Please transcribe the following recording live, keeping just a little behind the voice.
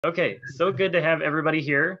Okay, so good to have everybody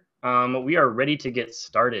here. We are ready to get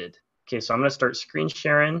started. Okay, so I'm going to start screen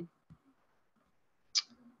sharing.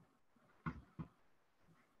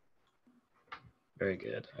 Very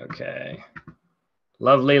good. Okay.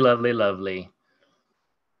 Lovely, lovely, lovely.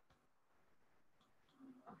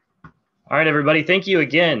 All right, everybody. Thank you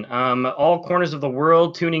again. All corners of the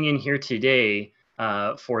world tuning in here today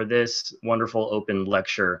for this wonderful open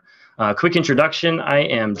lecture. Quick introduction. I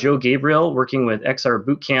am Joe Gabriel, working with XR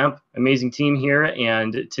Bootcamp. Amazing team here.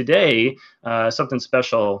 And today, something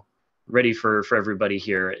special ready for everybody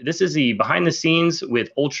here. This is the behind the scenes with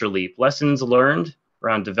Ultraleap, lessons learned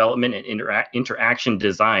around development and interaction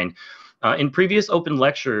design. In previous open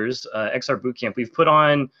lectures, XR Bootcamp, we've put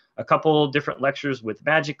on a couple different lectures with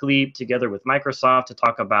Magic Leap together with Microsoft to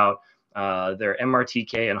talk about their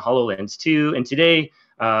MRTK and HoloLens 2. And today,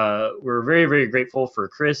 we're very, very grateful for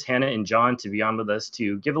Chris, Hanna, and John to be on with us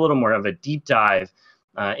to give a little more of a deep dive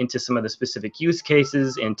into some of the specific use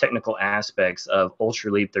cases and technical aspects of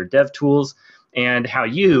Ultraleap, their dev tools, and how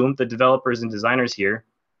you, the developers and designers here,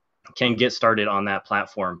 can get started on that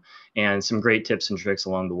platform, and some great tips and tricks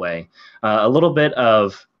along the way. A little bit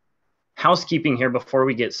of housekeeping here before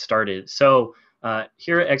we get started. So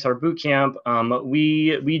here at XR Bootcamp,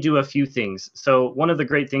 we do a few things. So one of the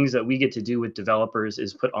great things that we get to do with developers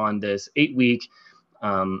is put on this 8-week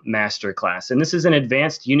master class. And this is an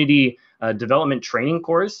advanced Unity development training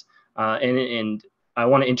course. And I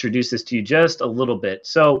want to introduce this to you just a little bit.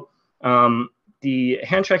 So the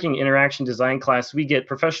hand tracking interaction design class, we get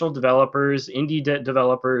professional developers, indie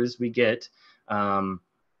developers, we get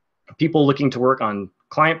people looking to work on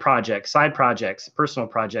client projects, side projects, personal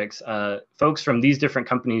projects. Folks from these different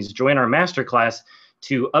companies join our masterclass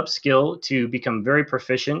to upskill to become very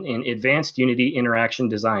proficient in advanced Unity interaction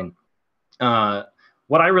design.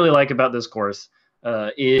 What I really like about this course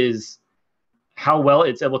is how well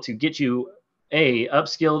it's able to get you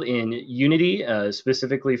upskilled in Unity,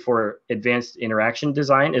 specifically for advanced interaction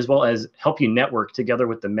design, as well as help you network together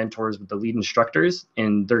with the mentors, with the lead instructors,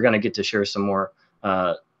 and they're going to get to share some more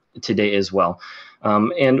today as well.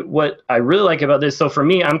 And what I really like about this, so for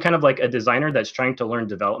me, I'm kind of like a designer that's trying to learn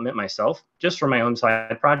development myself, just for my own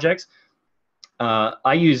side projects.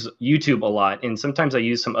 I use YouTube a lot, and sometimes I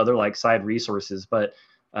use some other like side resources, but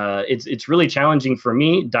it's really challenging for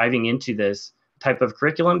me diving into this type of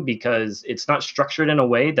curriculum because it's not structured in a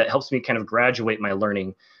way that helps me kind of graduate my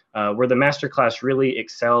learning. Where the masterclass really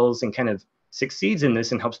excels and kind of succeeds in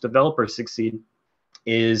this and helps developers succeed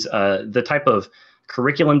is the type of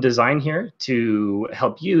curriculum design here to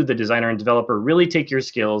help you, the designer and developer, really take your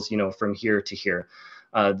skills, from here to here.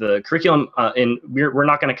 The curriculum, and we're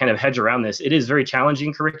not going to kind of hedge around this. It is very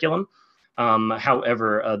challenging curriculum.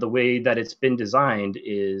 However, the way that it's been designed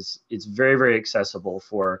is it's very, very accessible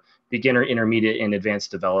for beginner, intermediate, and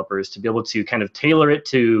advanced developers to be able to kind of tailor it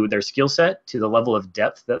to their skill set, to the level of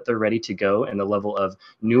depth that they're ready to go, and the level of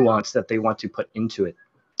nuance that they want to put into it.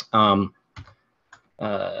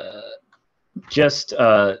 Just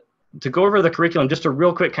to go over the curriculum, just a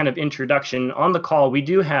real quick kind of introduction. On the call, we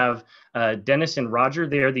do have Dennis and Roger.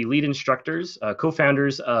 They are the lead instructors,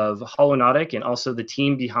 co-founders of Holonautic, and also the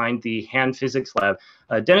team behind the Hand Physics Lab.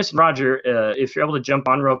 Dennis and Roger, if you're able to jump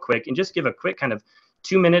on real quick and just give a quick kind of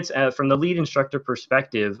 2 minutes from the lead instructor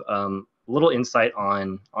perspective, a little insight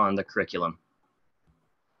on the curriculum.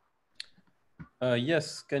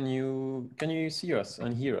 Yes, can you see us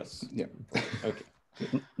and hear us? Yeah. Okay.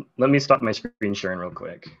 Let me stop my screen sharing real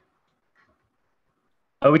quick.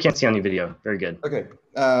 Oh, we can't see on the video. Very good. Okay.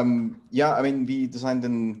 Yeah, I mean, we designed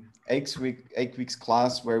an 8 weeks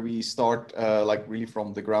class where we start like really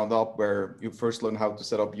from the ground up, where you first learn how to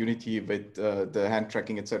set up Unity with the hand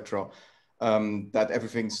tracking, etc. That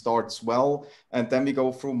everything starts well, and then we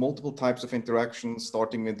go through multiple types of interactions,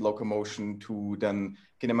 starting with locomotion to then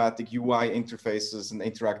kinematic UI interfaces and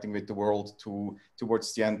interacting with the world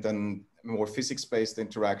towards the end, then more physics-based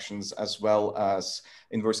interactions, as well as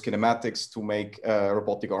inverse kinematics to make a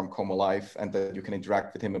robotic arm come alive, and that you can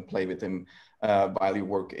interact with him and play with him while you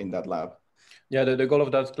work in that lab. Yeah, the goal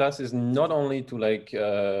of that class is not only to like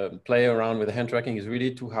play around with hand tracking, is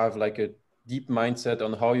really to have like a deep mindset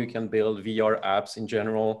on how you can build VR apps in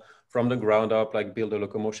general from the ground up, like build a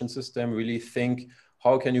locomotion system, really think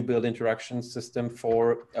how can you build interaction system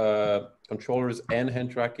for controllers and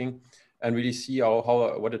hand tracking, and really see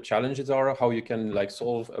what the challenges are, how you can like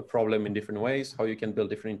solve a problem in different ways, how you can build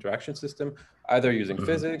different interaction system, either using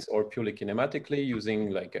physics or purely kinematically using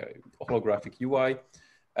like a holographic UI.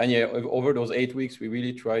 And yeah, over those 8 weeks, we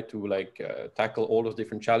really try to like tackle all those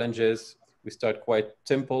different challenges. We start quite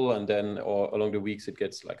simple, and then along the weeks it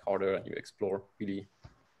gets like harder, and you explore really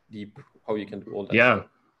deep how you can do all that. Yeah. stuff.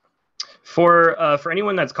 For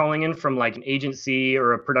anyone that's calling in from like an agency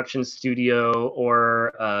or a production studio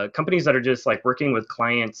or companies that are just like working with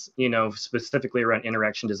clients, you know, specifically around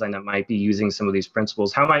interaction design that might be using some of these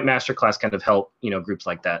principles, how might Masterclass kind of help, you know, groups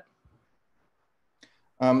like that?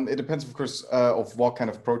 It depends, of course, of what kind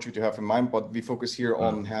of project you have in mind, but we focus here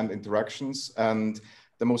on hand interactions. And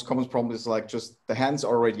the most common problem is like just the hands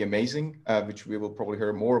are already amazing, which we will probably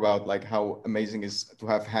hear more about, like how amazing is to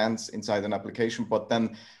have hands inside an application, but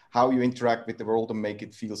then how you interact with the world and make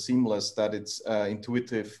it feel seamless, that it's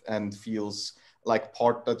intuitive and feels like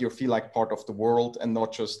that you feel like part of the world and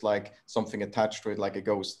not just like something attached to it like a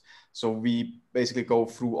ghost. So we basically go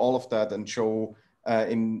through all of that and show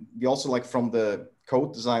we also, like, from the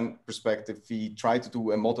code design perspective, we try to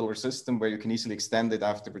do a modular system where you can easily extend it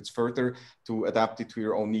afterwards further to adapt it to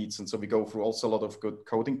your own needs. And so we go through also a lot of good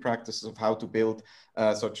coding practices of how to build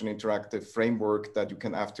such an interactive framework that you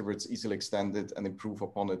can afterwards easily extend it and improve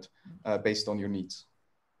upon it based on your needs.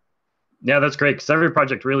 Yeah, that's great, because every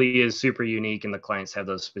project really is super unique and the clients have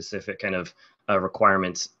those specific kind of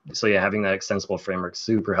requirements. So yeah, having that extensible framework is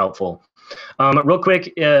super helpful. Real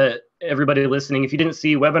quick, everybody listening, if you didn't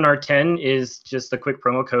see, webinar 10 is just a quick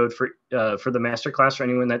promo code for the masterclass for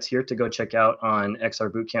anyone that's here to go check out on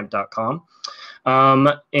xrbootcamp.com.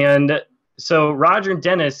 And so Roger and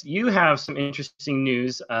Dennis, you have some interesting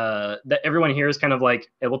news that everyone here is kind of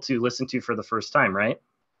like able to listen to for the first time, right?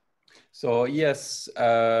 So yes,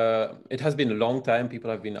 it has been a long time.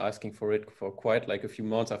 People have been asking for it for quite like a few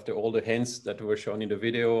months after all the hints that were shown in the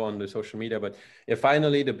video on the social media. But yeah,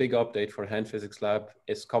 finally, the big update for Hand Physics Lab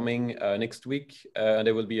is coming next week. And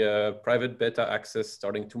there will be a private beta access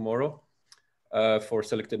starting tomorrow for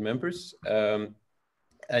selected members. And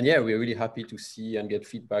yeah, we're really happy to see and get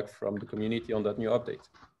feedback from the community on that new update.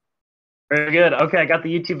 Very good. Okay, I got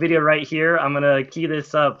the YouTube video right here. I'm going to key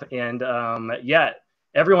this up. And yeah,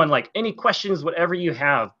 everyone, like, any questions, whatever you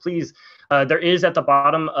have, please, there is at the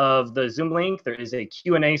bottom of the Zoom link, there is a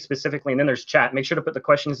Q&A specifically, and then there's chat. Make sure to put the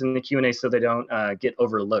questions in the Q&A so they don't get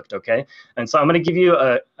overlooked, okay? And so I'm going to give you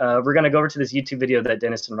we're going to go over to this YouTube video that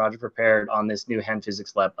Dennis and Roger prepared on this new Hand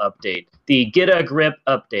Physics Lab update, the Get a Grip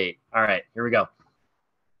update. All right, here we go.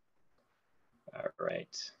 All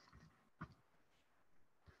right.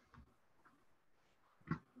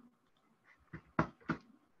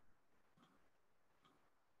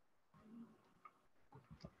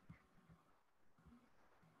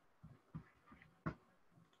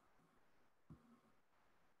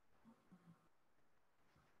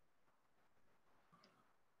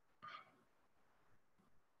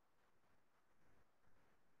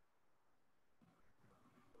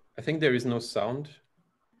 I think there is no sound.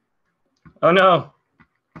 Oh no.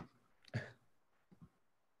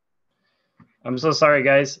 I'm so sorry,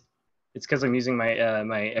 guys. It's because I'm using my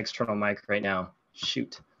my external mic right now.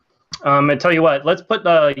 Shoot. I tell you what, let's put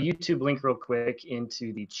the YouTube link real quick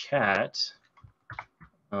into the chat.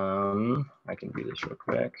 I can do this real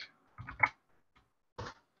quick.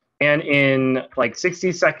 And in like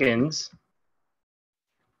 60 seconds,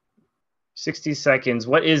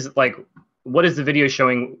 what is the video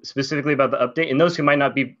showing specifically about the update? And those who might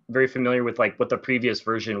not be very familiar with like what the previous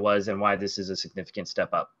version was and why this is a significant step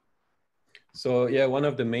up. So yeah, one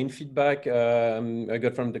of the main feedback I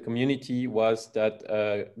got from the community was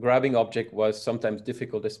that grabbing object was sometimes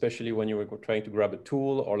difficult, especially when you were trying to grab a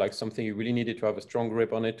tool or like something you really needed to have a strong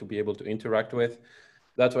grip on it to be able to interact with.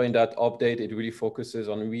 That's why in that update, it really focuses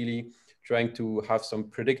on really trying to have some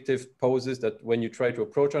predictive poses that when you try to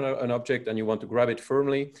approach an object and you want to grab it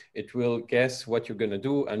firmly, it will guess what you're going to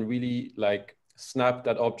do and really like snap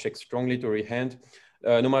that object strongly to your hand.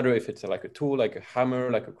 No matter if it's like a tool, like a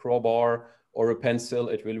hammer, like a crowbar, or a pencil,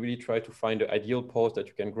 it will really try to find the ideal pose that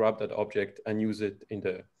you can grab that object and use it in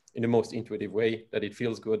the most intuitive way, that it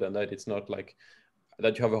feels good and that it's not like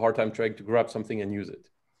that you have a hard time trying to grab something and use it.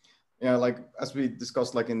 Yeah, like as we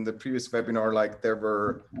discussed, like in the previous webinar, like there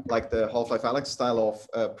were like the Half-Life Alyx style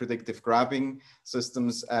of predictive grabbing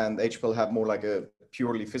systems, and HPL had more like a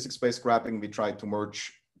purely physics-based grabbing. We tried to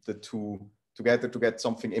merge the two together to get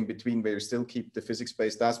something in between where you still keep the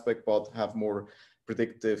physics-based aspect, but have more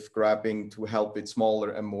predictive grabbing to help with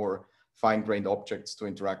smaller and more fine-grained objects to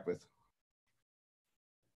interact with.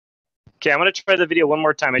 Okay, I'm going to try the video one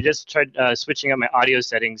more time. I just tried switching up my audio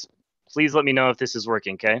settings. Please let me know if this is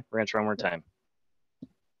working, okay? We're going to try one more time.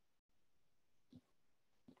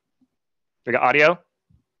 We got audio?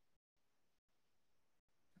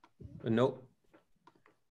 No.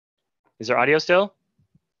 Is there audio still?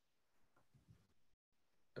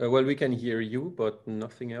 Well, we can hear you, but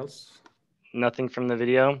nothing else. Nothing from the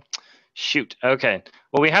video? Shoot. Okay.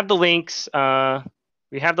 Well, we have the links.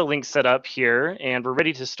 We have the link set up here, and we're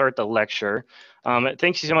ready to start the lecture.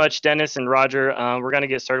 Thank you so much, Dennis and Roger. We're going to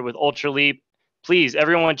get started with Ultraleap. Please,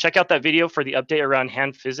 everyone, check out that video for the update around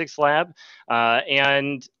Hand Physics Lab.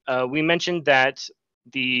 We mentioned that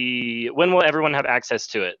when will everyone have access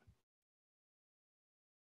to it?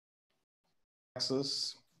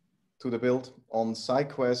 Access to the build on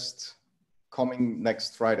SciQuest coming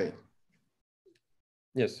next Friday.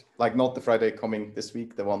 Yes. Like not the Friday coming this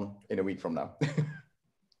week, the one in a week from now.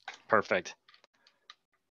 Perfect.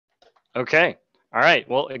 Okay. All right.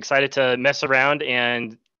 Well, excited to mess around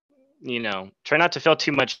and, try not to feel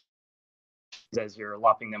too much as you're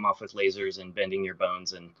lopping them off with lasers and bending your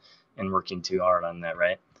bones and working too hard on that,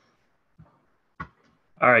 right?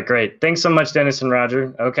 All right, great. Thanks so much, Dennis and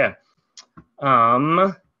Roger. Okay.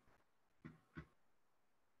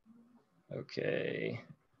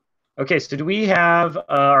 Okay, so do we have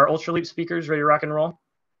our Ultraleap speakers ready to rock and roll?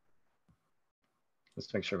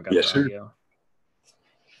 Let's make sure we got the audio.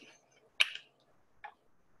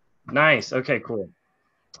 Nice. Okay, cool.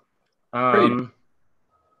 And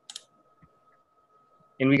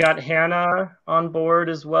we got Hanna on board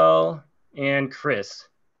as well, and Chris.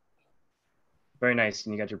 Very nice.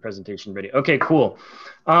 And you got your presentation ready. Okay, cool.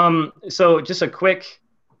 So just a quick,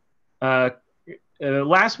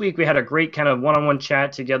 last week we had a great kind of one-on-one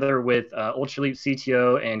chat together with Ultraleap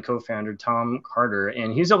CTO and co-founder Tom Carter,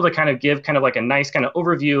 and he's able to kind of give kind of like a nice kind of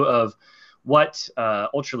overview of what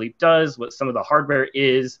Ultraleap does, what some of the hardware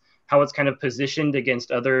is, how it's kind of positioned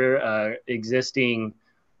against other existing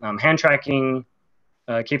hand tracking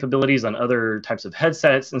capabilities on other types of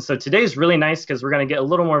headsets. And so today is really nice because we're going to get a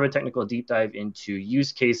little more of a technical deep dive into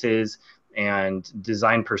use cases and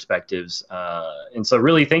design perspectives. And so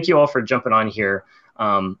really thank you all for jumping on here.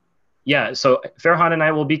 Yeah, so Farhan and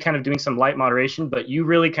I will be kind of doing some light moderation, but you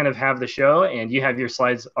really kind of have the show and you have your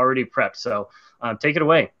slides already prepped. So take it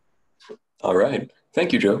away. All right.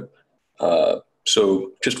 Thank you, Joe.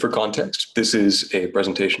 So just for context, this is a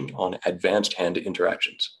presentation on advanced hand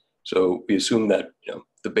interactions. So we assume that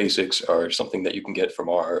the basics are something that you can get from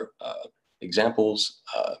our examples,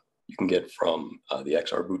 you can get from the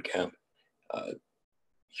XR Bootcamp.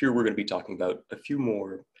 Here we're going to be talking about a few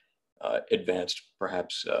more advanced,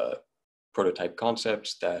 perhaps prototype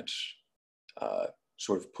concepts that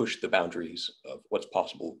sort of push the boundaries of what's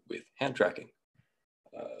possible with hand tracking.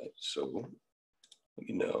 So let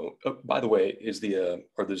me know. Oh, by the way,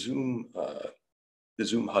 are the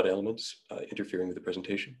Zoom HUD elements interfering with the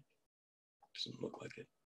presentation? Doesn't look like it.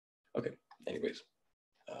 Okay. Anyways,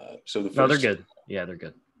 so the first. No, they're good. Yeah, they're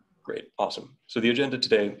good. Great. Awesome. So the agenda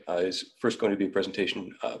today is first going to be a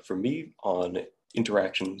presentation from me on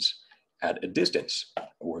interactions at a distance,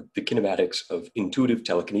 or the kinematics of intuitive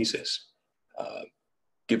telekinesis.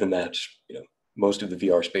 Given that most of the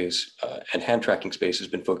VR space and hand tracking space has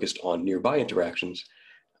been focused on nearby interactions,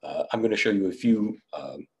 I'm going to show you a few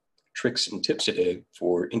tricks and tips today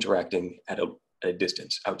for interacting at a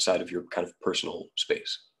distance outside of your kind of personal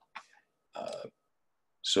space.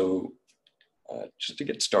 Just to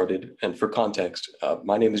get started, and for context,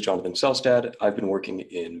 my name is Jonathan Selstad. I've been working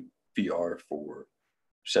in VR for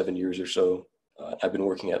 7 years or so. I've been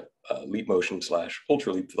working at Leap Motion /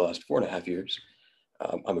 Ultraleap for the last 4.5 years.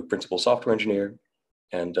 I'm a principal software engineer,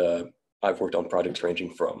 and I've worked on projects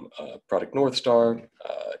ranging from Project North Star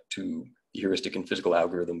to the heuristic and physical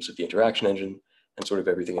algorithms of the interaction engine, and sort of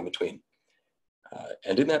everything in between.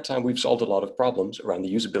 And in that time, we've solved a lot of problems around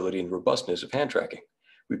the usability and robustness of hand tracking.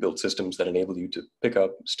 We built systems that enable you to pick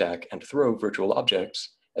up, stack, and throw virtual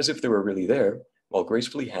objects as if they were really there, while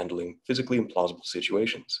gracefully handling physically implausible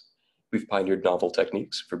situations. We've pioneered novel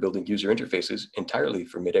techniques for building user interfaces entirely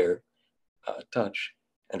for mid-air touch,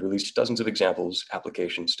 and released dozens of examples,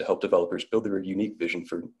 applications to help developers build their unique vision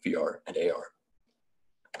for VR and AR.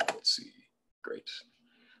 Let's see, great.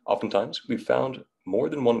 Oftentimes, we've found more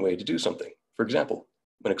than one way to do something. For example,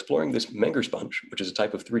 when exploring this Menger sponge, which is a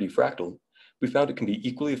type of 3D fractal, we found it can be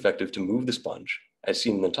equally effective to move the sponge, as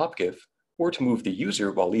seen in the top GIF, or to move the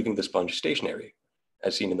user while leaving the sponge stationary,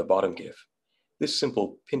 as seen in the bottom GIF. This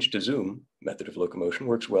simple pinch to zoom method of locomotion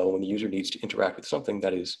works well when the user needs to interact with something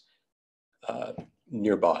that is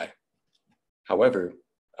nearby. However,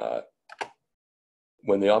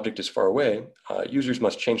 when the object is far away, users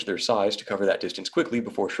must change their size to cover that distance quickly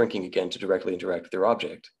before shrinking again to directly interact with their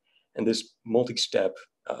object. And this multi-step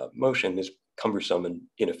motion is cumbersome and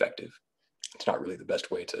ineffective. It's not really the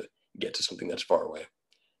best way to get to something that's far away.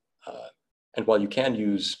 And while you can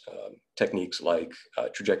use techniques like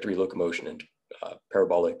trajectory locomotion and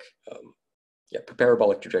parabolic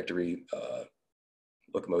trajectory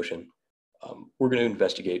locomotion, we're going to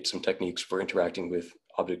investigate some techniques for interacting with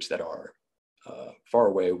objects that are far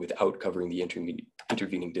away without covering the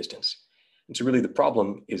intervening distance. And so really the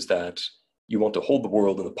problem is that you want to hold the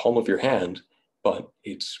world in the palm of your hand, but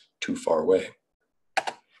it's too far away.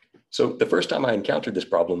 So the first time I encountered this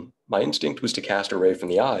problem, my instinct was to cast a ray from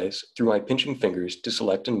the eyes through my pinching fingers to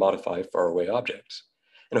select and modify faraway objects.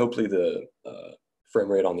 And hopefully the frame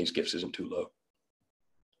rate on these GIFs isn't too low.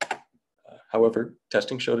 However,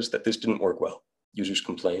 testing showed us that this didn't work well. Users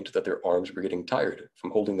complained that their arms were getting tired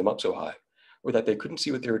from holding them up so high, or that they couldn't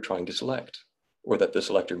see what they were trying to select, or that the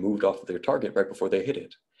selector moved off of their target right before they hit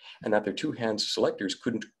it, and that their two hands selectors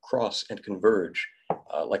couldn't cross and converge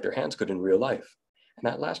like their hands could in real life. And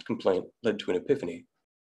that last complaint led to an epiphany.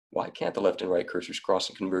 Why can't the left and right cursors cross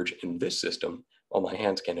and converge in this system while my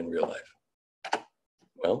hands can in real life?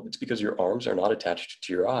 Well, it's because your arms are not attached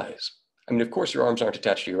to your eyes. I mean, of course your arms aren't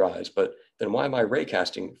attached to your eyes, but then why am I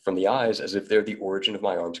raycasting from the eyes as if they're the origin of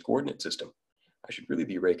my arm's coordinate system? I should really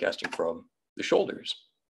be raycasting from the shoulders.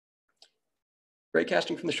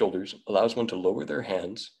 Raycasting from the shoulders allows one to lower their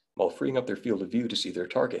hands while freeing up their field of view to see their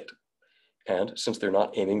target. And since they're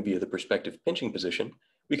not aiming via the perspective pinching position,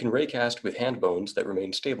 we can raycast with hand bones that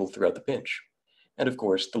remain stable throughout the pinch. And of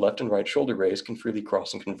course, the left and right shoulder rays can freely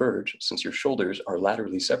cross and converge since your shoulders are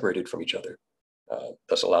laterally separated from each other,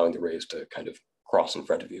 thus allowing the rays to kind of cross in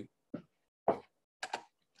front of you.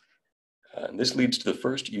 And this leads to the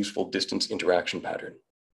first useful distance interaction pattern,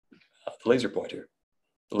 the laser pointer.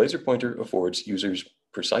 The laser pointer affords users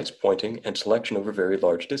precise pointing and selection over very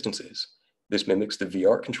large distances. This mimics the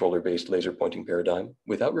VR controller-based laser pointing paradigm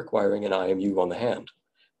without requiring an IMU on the hand.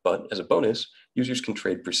 But as a bonus, users can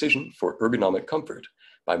trade precision for ergonomic comfort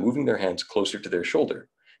by moving their hands closer to their shoulder,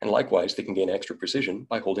 and likewise they can gain extra precision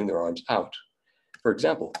by holding their arms out. For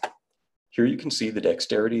example, here you can see the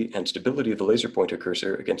dexterity and stability of the laser pointer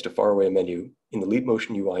cursor against a faraway menu in the Leap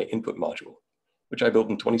Motion UI input module, which I built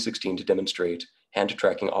in 2016 to demonstrate hand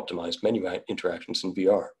tracking optimized menu interactions in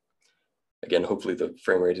VR. Again, hopefully the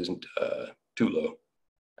frame rate isn't too low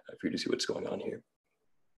for you to see what's going on here.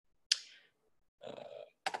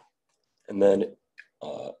 And then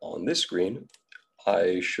on this screen,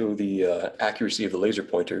 I show the accuracy of the laser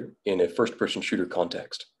pointer in a first-person shooter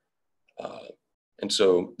context. And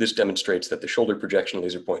so this demonstrates that the shoulder projection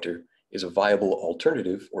laser pointer is a viable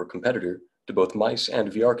alternative or competitor to both mice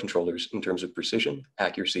and VR controllers in terms of precision,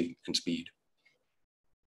 accuracy, and speed.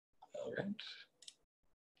 All right,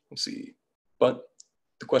 let's see. But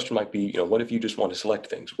the question might be, what if you just want to select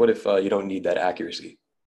things? What if you don't need that accuracy?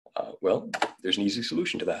 Well, there's an easy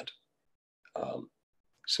solution to that.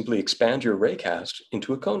 Simply expand your raycast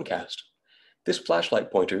into a cone cast. This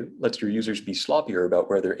flashlight pointer lets your users be sloppier about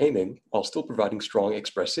where they're aiming while still providing strong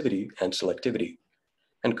expressivity and selectivity.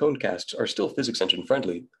 And cone casts are still physics engine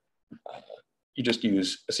friendly. You just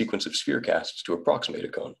use a sequence of sphere casts to approximate a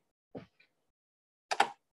cone.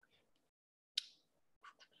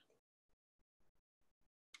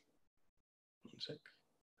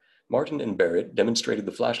 Martin and Barrett demonstrated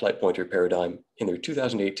the flashlight pointer paradigm in their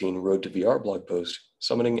 2018 Road to VR blog post,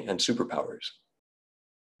 Summoning and Superpowers.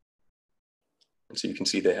 And so you can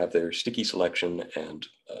see they have their sticky selection and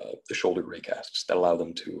the shoulder raycasts that allow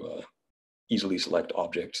them to easily select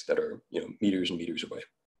objects that are meters and meters away.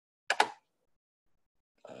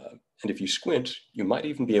 And if you squint, you might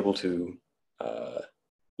even be able to,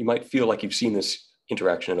 you might feel like you've seen this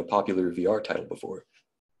interaction in a popular VR title before.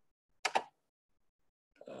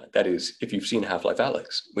 That is, if you've seen Half-Life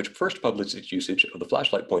Alyx, which first published its usage of the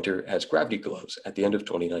flashlight pointer as gravity gloves at the end of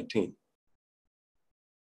 2019.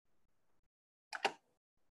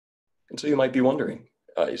 And so you might be wondering,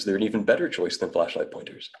 is there an even better choice than flashlight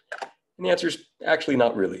pointers? And the answer is actually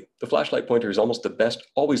not really. The flashlight pointer is always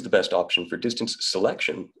the best option for distance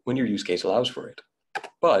selection when your use case allows for it.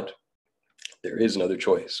 But there is another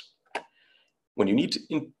choice. When you need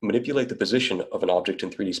to manipulate the position of an object in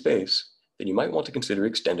 3D space, then you might want to consider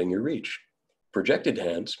extending your reach. Projected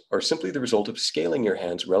hands are simply the result of scaling your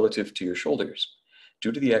hands relative to your shoulders.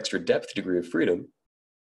 Due to the extra depth degree of freedom,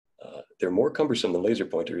 they're more cumbersome than laser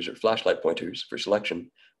pointers or flashlight pointers for selection,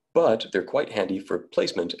 but they're quite handy for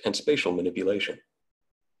placement and spatial manipulation.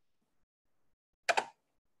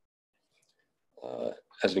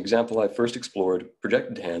 As an example, I first explored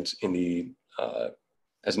projected hands in the,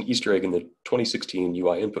 as an Easter egg in the 2016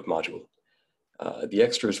 UI input module. The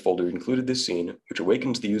extras folder included this scene, which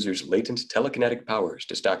awakens the user's latent telekinetic powers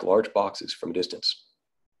to stack large boxes from a distance.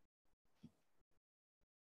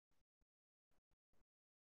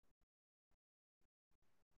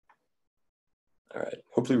 All right,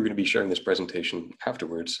 hopefully we're going to be sharing this presentation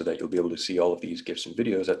afterwards so that you'll be able to see all of these GIFs and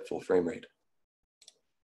videos at full frame rate.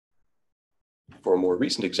 For a more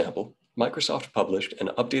recent example, Microsoft published an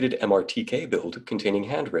updated MRTK build containing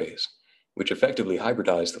hand rays, which effectively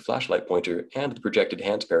hybridize the flashlight pointer and the projected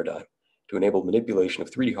hands paradigm to enable manipulation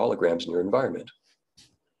of 3D holograms in your environment.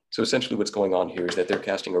 So essentially what's going on here is that they're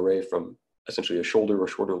casting a ray from essentially a shoulder or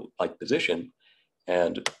shoulder-like position,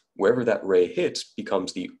 and wherever that ray hits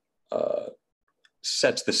becomes the,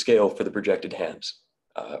 sets the scale for the projected hands,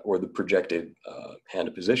 or the projected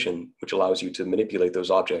hand position, which allows you to manipulate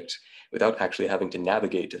those objects without actually having to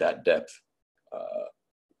navigate to that depth,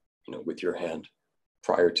 with your hand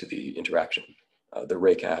prior to the interaction. The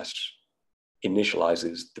ray cast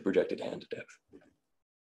initializes the projected hand depth.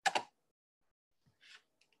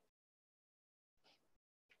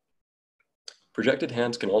 Projected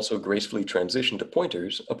hands can also gracefully transition to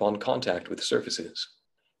pointers upon contact with surfaces.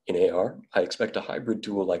 In AR, I expect a hybrid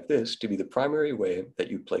tool like this to be the primary way that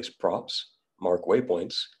you place props, mark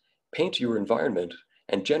waypoints, paint your environment,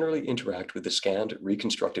 and generally interact with the scanned,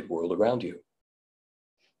 reconstructed world around you.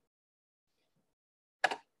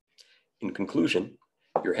 In conclusion,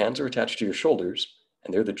 your hands are attached to your shoulders,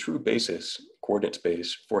 and they're the true basis, coordinate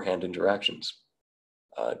space for hand interactions.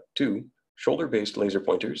 2, shoulder-based laser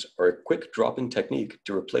pointers are a quick drop-in technique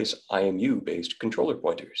to replace IMU-based controller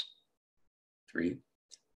pointers. 3,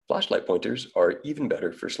 flashlight pointers are even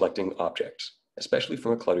better for selecting objects, especially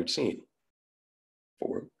from a cluttered scene.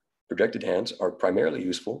 4, projected hands are primarily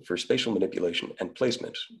useful for spatial manipulation and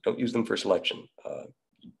placement. Don't use them for selection.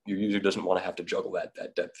 Your user doesn't want to have to juggle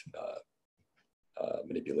that depth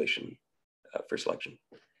manipulation for selection.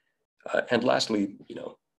 And lastly,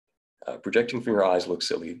 projecting from your eyes looks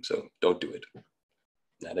silly, so don't do it.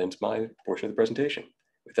 That ends my portion of the presentation.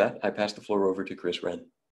 With that, I pass the floor over to Chris Wren.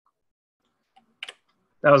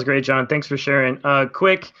 That was great, John. Thanks for sharing.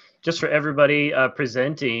 Quick, just for everybody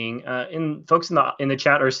presenting, folks in the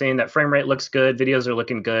chat are saying that frame rate looks good, videos are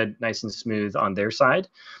looking good, nice and smooth on their side.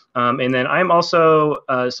 And then I'm also,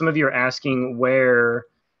 some of you are asking where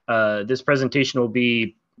this presentation will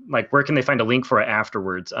be, like where can they find a link for it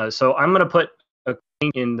afterwards? So I'm going to put a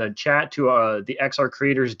link in the chat to the XR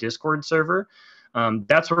Creators Discord server.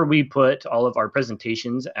 That's where we put all of our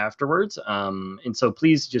presentations afterwards. And so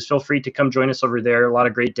please just feel free to come join us over there. A lot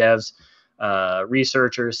of great devs,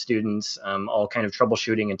 researchers, students, all kind of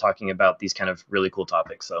troubleshooting and talking about these kind of really cool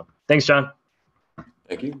topics. So thanks, John.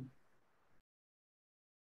 Thank you.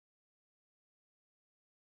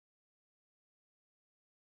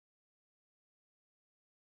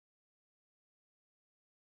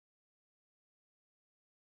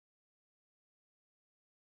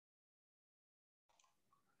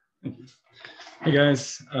 Thank you. Hey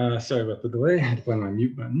guys, sorry about the delay. I had to find my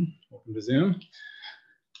mute button. Welcome to Zoom.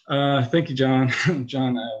 Thank you, John.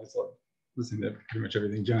 John, I was listening to pretty much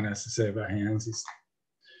everything John has to say about hands. He's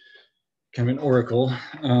kind of an oracle.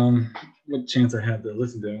 What chance I had to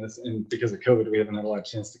listen to him, and because of COVID, we haven't had a lot of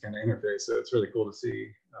chance to kind of interface. So it's really cool to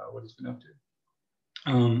see what he's been up to.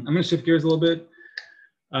 I'm going to shift gears a little bit.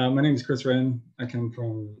 My name is Chris Wren. I come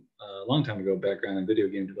from a long time ago background in video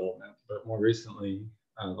game development, but more recently,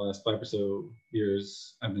 the last 5 or so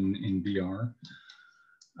years, I've been in VR.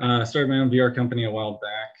 I started my own VR company a while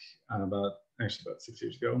back, about 6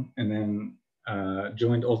 years ago, and then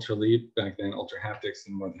joined Ultraleap, back then Ultra Haptics,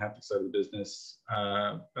 and more the haptics side of the business,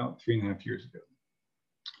 about 3.5 years ago.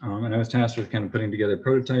 And I was tasked with kind of putting together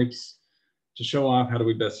prototypes to show off how do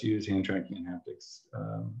we best use hand tracking and haptics,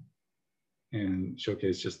 and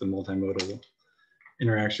showcase just the multimodal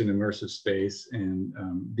interaction, immersive space. And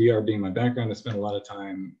VR being my background, I spent a lot of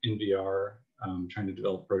time in VR, trying to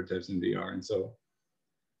develop prototypes in VR. And so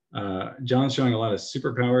John's showing a lot of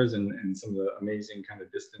superpowers and some of the amazing kind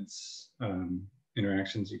of distance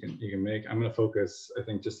interactions you can make. I'm going to focus, I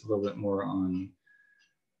think, just a little bit more on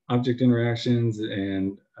object interactions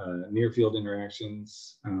and near field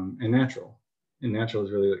interactions, and natural. And natural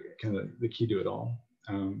is really kind of the key to it all.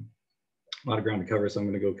 A lot of ground to cover, so I'm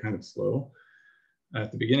going to go kind of slow at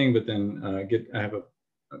the beginning, but then I have a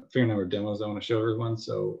fair number of demos I want to show everyone.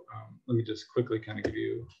 So let me just quickly kind of give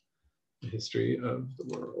you the history of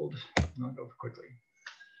the world. I'll go quickly.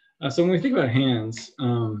 So when we think about hands,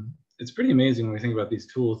 it's pretty amazing when we think about these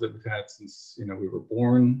tools that we've had since we were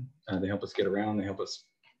born. They help us get around. They help us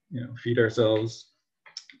feed ourselves,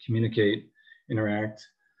 communicate, interact.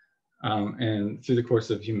 And through the course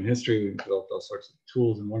of human history, we've developed all sorts of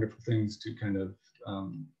tools and wonderful things to kind of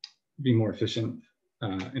be more efficient,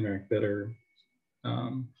 interact better.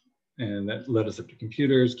 And that led us up to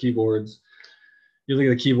computers, keyboards. You look at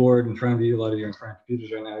the keyboard in front of you, a lot of you are in front of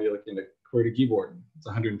computers right now, you're looking at a QWERTY keyboard. It's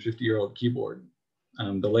a 150-year-old keyboard.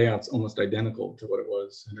 The layout's almost identical to what it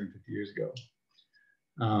was 150 years ago.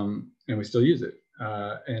 And we still use it.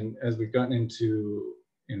 And as we've gotten into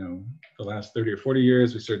you know, the last 30 or 40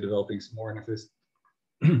 years, we started developing some more interface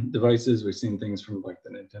devices. We've seen things from like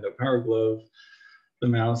the Nintendo Power Glove, the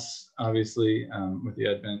mouse, obviously, with the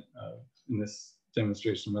advent of, in this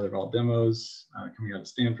demonstration, Mother of all demos coming out of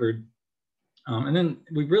Stanford. And then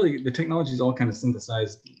the technology's all kind of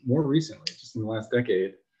synthesized more recently, just in the last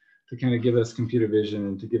decade, to kind of give us computer vision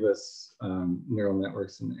and to give us neural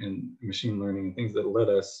networks and machine learning and things that let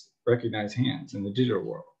us recognize hands in the digital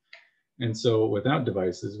world. And so without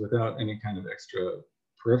devices, without any kind of extra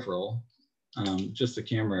peripheral, just a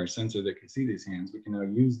camera or sensor that can see these hands, we can now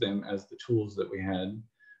use them as the tools that we had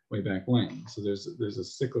way back when. So there's a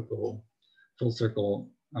cyclical, full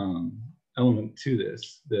circle element to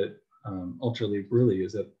this that Ultraleap really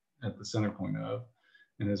is at the center point of,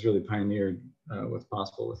 and has really pioneered what's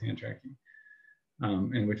possible with hand tracking.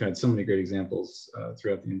 And we've had so many great examples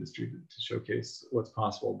throughout the industry to showcase what's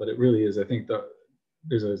possible. But it really is, I think,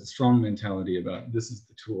 there's a strong mentality about this is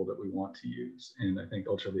the tool that we want to use. And I think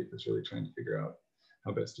Ultraleap is really trying to figure out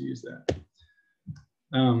how best to use that.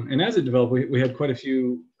 And as it developed, we had quite a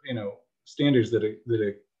few, you know, standards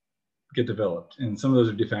that get developed. And some of those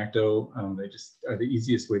are de facto. They just are the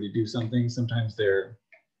easiest way to do something. Sometimes they're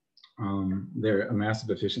a massive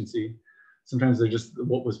efficiency. Sometimes they're just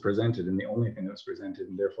what was presented and the only thing that was presented,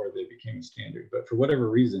 and therefore they became a standard. But for whatever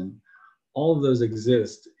reason, all of those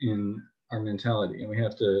exist in our mentality. And we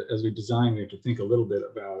have to, as we design, we have to think a little bit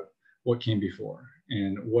about what came before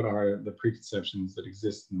and what are the preconceptions that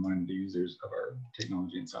exist in the mind of the users of our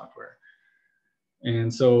technology and software.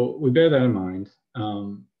 And so we bear that in mind.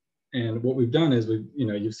 And what we've done is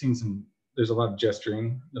you've seen there's a lot of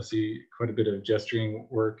gesturing. You'll see quite a bit of gesturing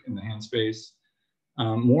work in the hand space.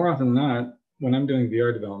 More often than not, when I'm doing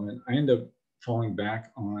VR development, I end up falling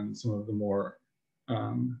back on some of the more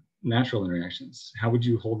natural interactions. How would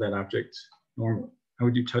you hold that object normally? How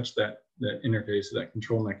would you touch that interface, that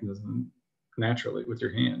control mechanism naturally with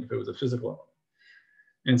your hand if it was a physical element?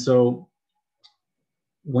 And so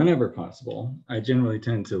whenever possible, I generally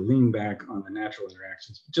tend to lean back on the natural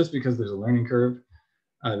interactions, just because there's a learning curve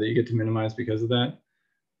that you get to minimize because of that.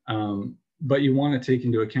 But you want to take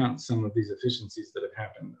into account some of these efficiencies that have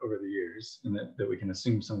happened over the years, and that we can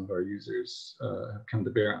assume some of our users have come to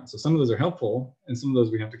bear on. So some of those are helpful, and some of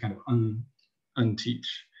those we have to kind of unteach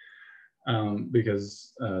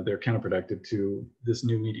because they're counterproductive to this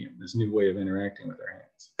new medium, this new way of interacting with our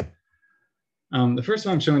hands. The first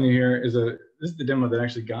one I'm showing you here is this is the demo that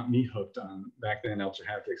actually got me hooked on back then Ultra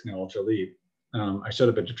Haptics, now Ultraleap. I showed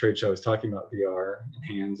up at the trade show, I was talking about VR and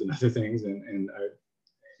hands and other things, and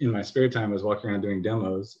in my spare time, I was walking around doing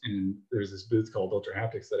demos, and there's this booth called Ultra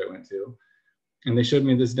Haptics that I went to, and they showed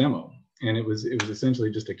me this demo, and it was essentially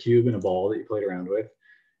just a cube and a ball that you played around with.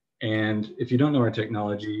 And if you don't know our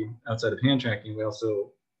technology outside of hand tracking, we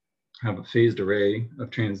also have a phased array of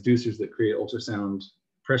transducers that create ultrasound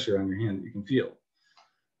pressure on your hand that you can feel.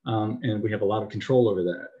 And we have a lot of control over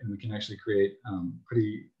that, and we can actually create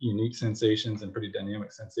pretty unique sensations and pretty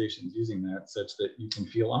dynamic sensations using that, such that you can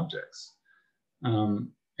feel objects.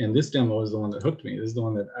 And this demo is the one that hooked me. This is the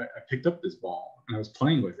one that I picked up this ball and I was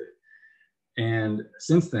playing with it. And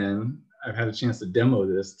since then, I've had a chance to demo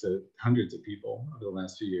this to hundreds of people over the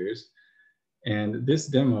last few years. And this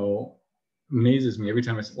demo amazes me every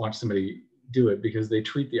time I watch somebody do it, because they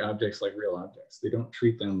treat the objects like real objects. They don't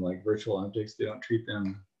treat them like virtual objects. They don't treat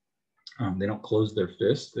them, they don't close their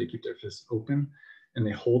fists. They keep their fists open, and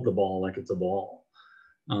they hold the ball like it's a ball.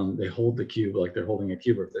 They hold the cube like they're holding a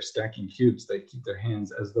cube, or if they're stacking cubes, they keep their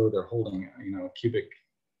hands as though they're holding, a cubic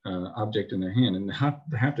object in their hand. And the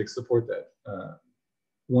haptics support that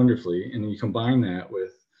wonderfully. And you combine that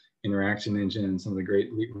with interaction engine and some of the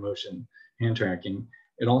great leap motion hand tracking,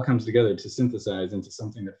 it all comes together to synthesize into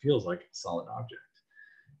something that feels like a solid object.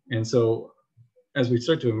 And so as we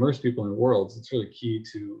start to immerse people in worlds, it's really key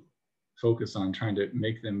to focus on trying to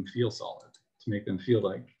make them feel solid, to make them feel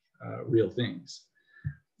like real things.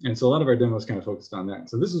 And so a lot of our demos kind of focused on that.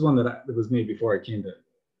 So this is one that was made before I came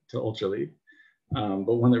to Ultraleap,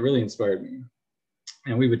 but one that really inspired me.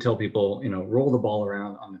 And we would tell people, roll the ball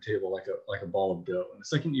around on the table like a ball of dough. And the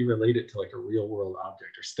second you relate it to like a real world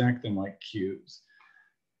object, or stack them like cubes,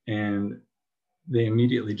 and they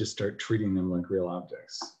immediately just start treating them like real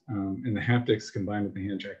objects. And the haptics combined with the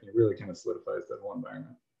hand tracking really kind of solidifies that whole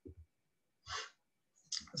environment.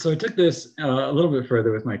 So I took this a little bit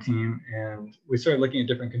further with my team, and we started looking at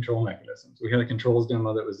different control mechanisms. We had a controls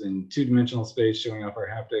demo that was in two-dimensional space showing off our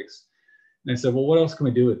haptics. And I said, well, what else can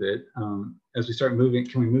we do with it? As we start moving,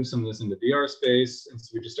 can we move some of this into VR space? And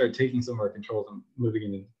so we just started taking some of our controls and moving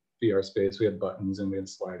into VR space. We had buttons and we had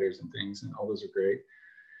sliders and things, and all those are great.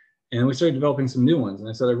 And we started developing some new ones. And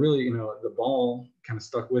I said, I really, the ball kind of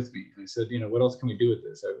stuck with me. And I said, what else can we do with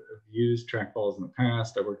this? I've used trackballs in the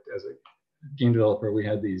past. I worked as a game developer. We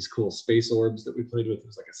had these cool space orbs that we played with. It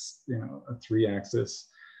was like a 3-axis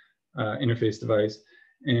interface device.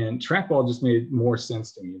 And trackball just made more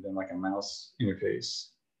sense to me than like a mouse interface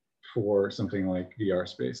for something like VR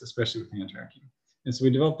space, especially with hand tracking. And so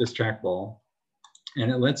we developed this trackball, and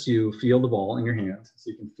it lets you feel the ball in your hand.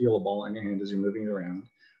 So you can feel a ball in your hand as you're moving it around.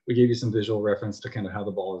 We gave you some visual reference to kind of how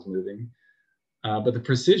the ball is moving. But the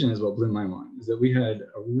precision is what blew my mind, is that we had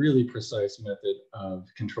a really precise method of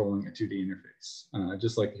controlling a 2D interface.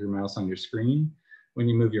 Just like your mouse on your screen, when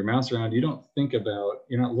you move your mouse around, you don't think about,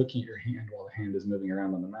 you're not looking at your hand while the hand is moving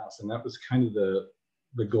around on the mouse. And that was kind of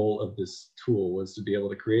the goal of this tool, was to be able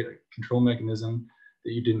to create a control mechanism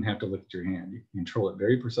that you didn't have to look at your hand. You can control it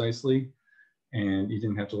very precisely, and you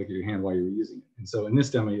didn't have to look at your hand while you were using it. And so in this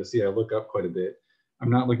demo, you'll see I look up quite a bit. I'm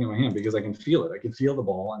not looking at my hand because I can feel it. I can feel the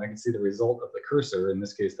ball, and I can see the result of the cursor, in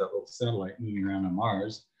this case, that little satellite moving around on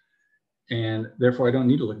Mars. And therefore, I don't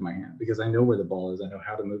need to look at my hand because I know where the ball is. I know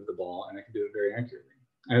how to move the ball, and I can do it very accurately.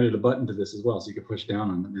 I added a button to this as well, so you could push down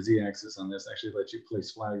on the Z-axis on this, actually lets you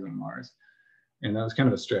place flags on Mars. And that was kind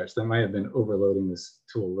of a stretch. That might have been overloading this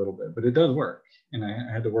tool a little bit, but it does work. And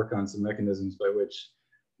I had to work on some mechanisms by which,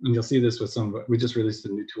 and you'll see this with we just released a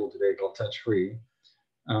new tool today called Touch Free.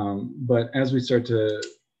 But as we start to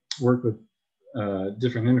work with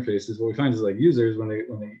different interfaces, what we find is like users,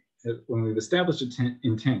 when we've established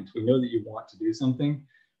intent, we know that you want to do something,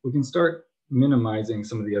 we can start minimizing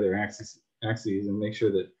some of the other axes and make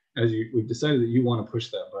sure that we've decided that you want to push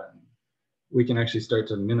that button, we can actually start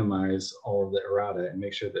to minimize all of the errata and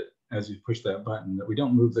make sure that as you push that button, that we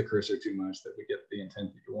don't move the cursor too much, that we get the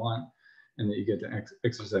intent that you want, and that you get to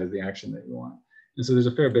exercise the action that you want. And so there's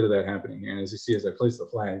a fair bit of that happening here. And as you see, as I place the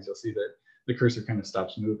flags, you'll see that the cursor kind of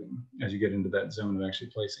stops moving as you get into that zone of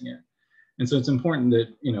actually placing it. And so it's important that,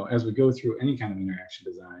 as we go through any kind of interaction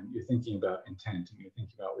design, you're thinking about intent and you're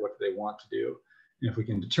thinking about what they want to do. And if we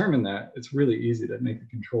can determine that, it's really easy to make the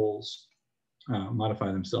controls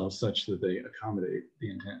modify themselves such that they accommodate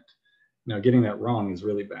the intent. Now, getting that wrong is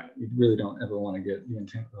really bad. You really don't ever want to get the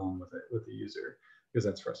intent wrong with the user, because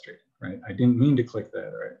that's frustrating, right? I didn't mean to click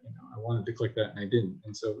that, or I wanted to click that and I didn't.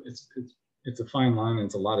 And so it's a fine line, and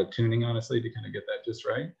it's a lot of tuning, honestly, to kind of get that just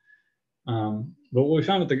right. But what we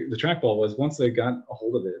found with the trackball was, once they got a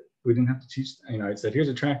hold of it, we didn't have to teach. I said, here's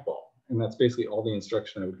a trackball, and that's basically all the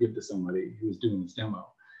instruction I would give to somebody who was doing this demo.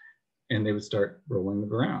 And they would start rolling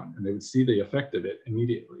it around, and they would see the effect of it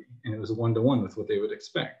immediately. And it was a one-to-one with what they would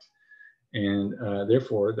expect. And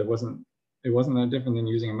therefore, it wasn't that different than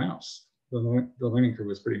using a mouse. The learning curve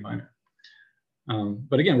was pretty minor.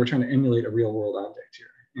 But again, we're trying to emulate a real-world object here.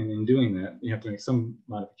 And in doing that, you have to make some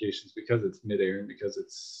modifications because it's midair and because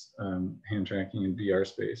it's hand tracking in VR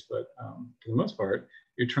space. But for the most part,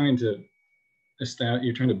 you're trying to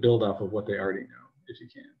build off of what they already know, if you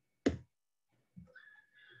can.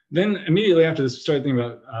 Then immediately after this, we started thinking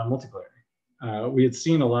about multiplayer. We had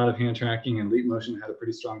seen a lot of hand tracking, and Leap Motion had a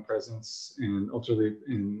pretty strong presence in Ultraleap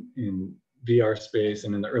in VR space,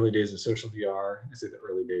 and in the early days of social VR. I say the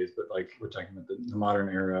early days, but like we're talking about the modern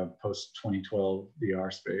era, post 2012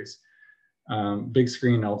 VR space. Big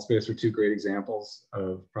Screen and Altspace were two great examples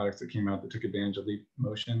of products that came out that took advantage of Leap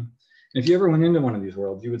Motion. And if you ever went into one of these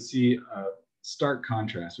worlds, you would see a stark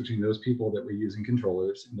contrast between those people that were using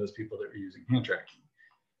controllers and those people that were using hand tracking.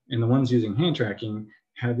 And the ones using hand tracking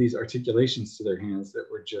had these articulations to their hands that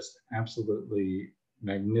were just absolutely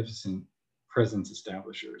magnificent presence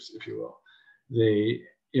establishers, if you will.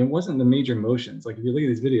 It wasn't the major motions. Like if you look at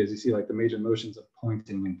these videos, you see like the major motions of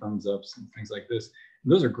pointing and thumbs ups and things like this.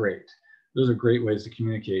 And those are great. Those are great ways to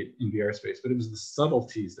communicate in VR space, but it was the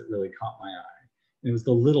subtleties that really caught my eye. It was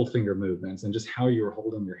the little finger movements and just how you were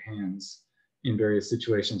holding your hands in various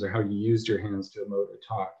situations, or how you used your hands to emote or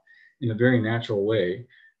talk in a very natural way,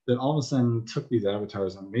 that all of a sudden took these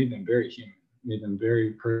avatars and made them very human, made them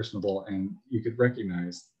very personable, and you could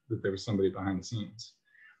recognize that there was somebody behind the scenes.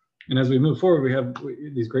 And as we move forward, we have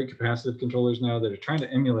these great capacitive controllers now that are trying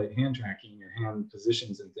to emulate hand tracking, your hand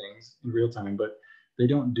positions and things in real time, but they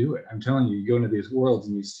don't do it. I'm telling you, you go into these worlds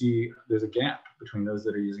and you see there's a gap between those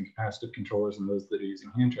that are using capacitive controllers and those that are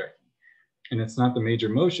using hand tracking. And it's not the major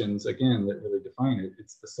motions, again, that really define it.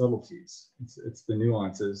 It's the subtleties. It's the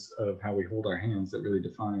nuances of how we hold our hands that really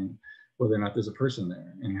define whether or not there's a person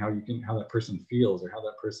there, and how that person feels, or how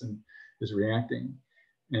that person is reacting.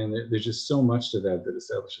 And there's just so much to that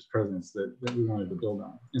establishes presence that we wanted to build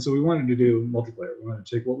on. And so we wanted to do multiplayer. We wanted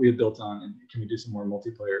to take what we had built on and can we do some more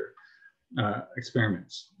multiplayer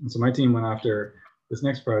experiments. And so my team went after this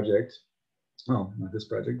next project well, not this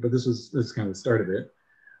project, but this is kind of the start of it.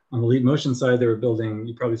 On the Leap Motion side, they were building,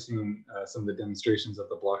 you've probably seen some of the demonstrations of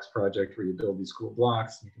the blocks project where you build these cool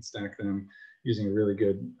blocks and you can stack them using a really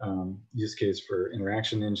good use case for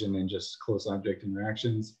interaction engine and just close object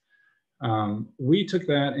interactions. We took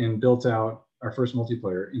that and built out our first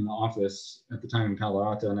multiplayer in the office at the time in Palo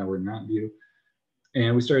Alto, now we're in Mountain View.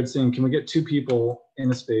 And we started saying, can we get 2 people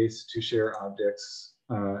in a space to share objects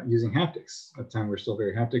using haptics? At the time, we were still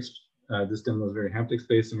very haptics. This demo was very haptics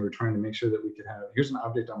based, and we were trying to make sure that we could have, here's an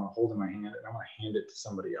object I want to hold in my hand, and I want to hand it to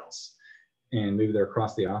somebody else. And maybe they're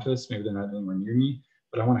across the office, maybe they're not anywhere near me,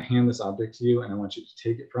 but I want to hand this object to you, and I want you to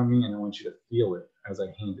take it from me, and I want you to feel it as I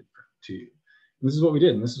hand it to you. And this is what we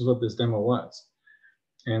did, and this is what this demo was.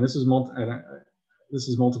 And this is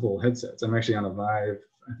multiple headsets. I'm actually on a Vive.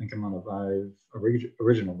 I think I'm on a Vive,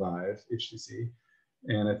 original Vive HTC.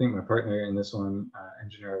 And I think my partner in this one,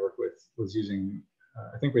 engineer I work with, was using,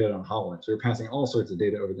 I think we had it on HoloLens. We were passing all sorts of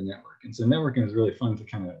data over the network. And so networking is really fun to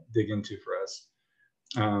kind of dig into for us.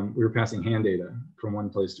 We were passing hand data from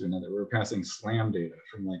one place to another. We were passing SLAM data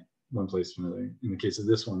from like one place to another. In the case of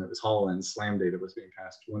this one, it was HoloLens. SLAM data was being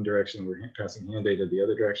passed one direction. We were passing hand data the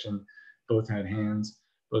other direction. Both had hands,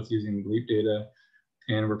 both using Leap data.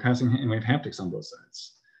 And we're passing, and we have haptics on both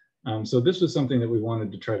sides. So this was something that we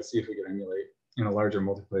wanted to try to see if we could emulate in a larger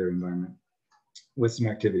multiplayer environment with some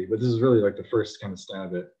activity. But this is really like the first kind of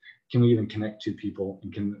stab at, can we even connect 2 people,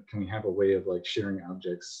 and can we have a way of like sharing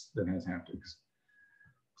objects that has haptics?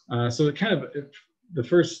 So it kind of, the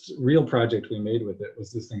first real project we made with it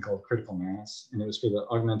was this thing called Critical Mass, and it was for the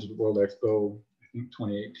Augmented World Expo, I think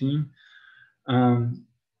 2018.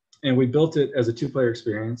 And we built it as a 2-player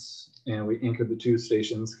experience, and we anchored the 2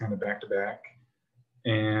 stations kind of back to back,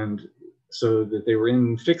 and so that they were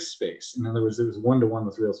in fixed space. In other words, it was 1-to-1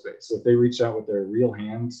 with real space. So if they reached out with their real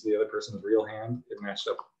hand to the other person's real hand, it matched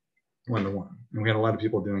up 1-to-1. And we had a lot of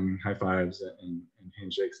people doing high fives and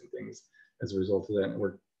handshakes and things as a result of that, and it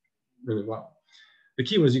worked really well. The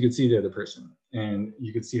key was you could see the other person, and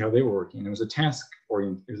you could see how they were working. It was a task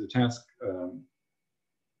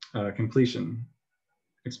completion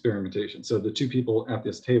experimentation. So the 2 people at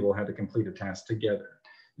this table had to complete a task together.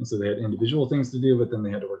 And so they had individual things to do, but then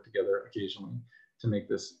they had to work together occasionally to make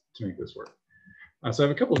this work. So I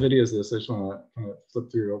have a couple of videos of this. I just want to kind of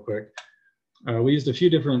flip through real quick. We used a few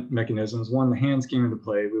different mechanisms. One, the hands came into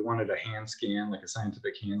play. We wanted a hand scan, like a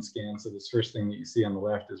scientific hand scan. So this first thing that you see on the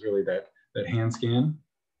left is really that hand scan.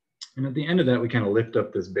 And at the end of that, we kind of lift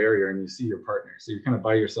up this barrier and you see your partner. So you're kind of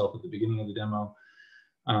by yourself at the beginning of the demo.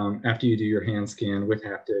 After you do your hand scan with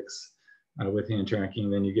haptics, with hand tracking,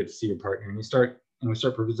 then you get to see your partner, and we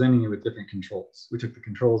start presenting you with different controls. We took the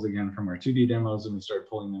controls again from our 2D demos and we started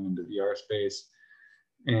pulling them into VR space.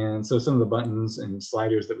 And so some of the buttons and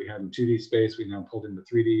sliders that we had in 2D space, we now pulled into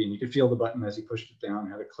 3D, and you could feel the button as you pushed it down,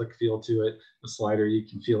 had a click feel to it. The slider, you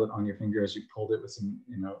can feel it on your finger as you pulled it with some,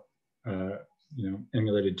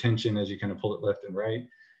 emulated tension as you kind of pull it left and right.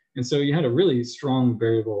 And so you had a really strong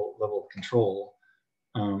variable level of control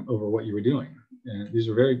over what you were doing. And these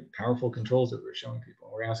are very powerful controls that we're showing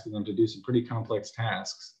people. We're asking them to do some pretty complex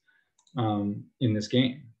tasks in this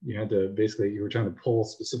game. You had to you were trying to pull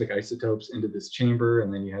specific isotopes into this chamber,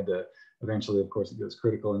 and then you had to eventually, of course, it goes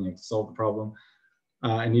critical and you have to solve the problem.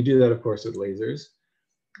 And you do that, of course, with lasers.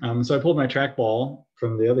 So I pulled my trackball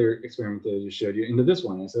from the other experiment that I just showed you into this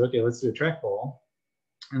one. I said, okay, let's do a trackball,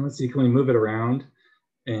 and let's see, can we move it around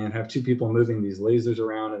and have 2 people moving these lasers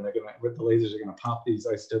around, and with the lasers are gonna pop these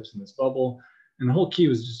isotopes in this bubble. And the whole key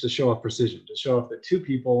was just to show off precision, to show off that 2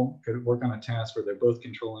 people could work on a task where they're both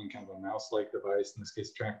controlling kind of a mouse-like device, in this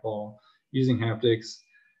case, trackball, using haptics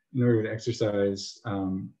in order to exercise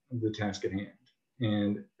the task at hand.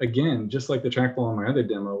 And again, just like the trackball in my other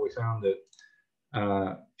demo, we found that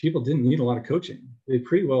people didn't need a lot of coaching. They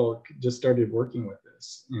pretty well just started working with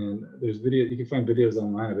this. And there's you can find videos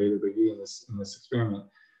online of AWB in this experiment.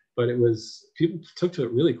 But it was, people took to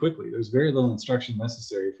it really quickly. There was very little instruction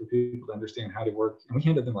necessary for people to understand how to work. And we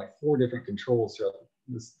handed them like 4 different controls throughout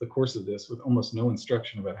the course of this with almost no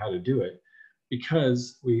instruction about how to do it.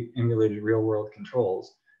 Because we emulated real world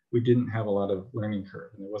controls, we didn't have a lot of learning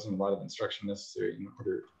curve, and there wasn't a lot of instruction necessary in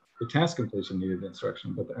order. The task completion needed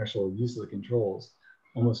instruction, but the actual use of the controls,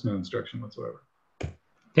 almost no instruction whatsoever.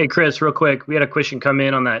 Hey, Chris, real quick, we had a question come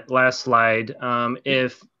in on that last slide.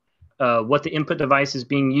 What the input device is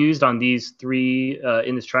being used on these 3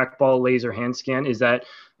 in this trackball laser hand scan, is that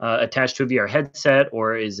attached to a VR headset,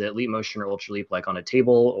 or is it Leap Motion or Ultraleap, like on a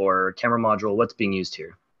table or camera module? What's being used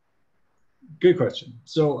here? Good question.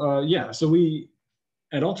 So so we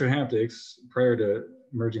at Ultra Haptics, prior to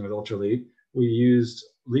merging with Ultraleap, we used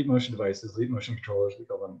Leap motion devices, Leap motion controllers, we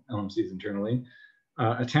call them LMCs internally,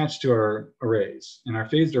 attached to our arrays. And our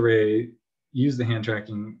phased array used the hand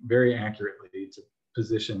tracking very accurately to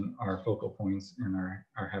position our focal points and our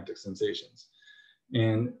haptic sensations.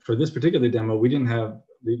 And for this particular demo, we didn't have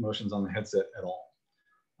Leap motions on the headset at all.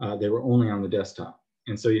 They were only on the desktop.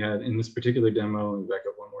 And so you had, in this particular demo, and back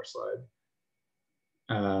up one more slide,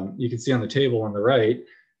 you can see on the table on the right,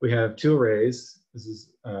 we have two arrays. This is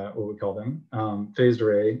what we call them, phased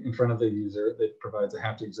array in front of the user that provides a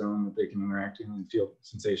haptic zone that they can interact in and feel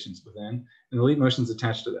sensations within. And the Leap motion's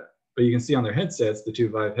attached to that. But you can see on their headsets, the two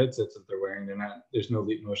Vive headsets that they're wearing, there's no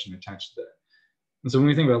Leap motion attached to that. And so when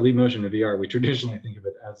we think about Leap motion in VR, we traditionally think of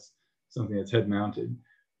it as something that's head mounted.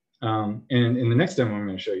 And in the next demo I'm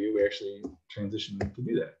going to show you, we actually transition to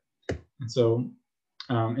do that. And so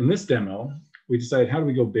in this demo, we decided, how do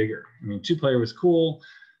we go bigger? I mean, 2-player was cool.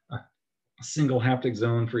 A single haptic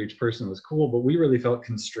zone for each person was cool, but we really felt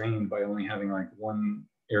constrained by only having like one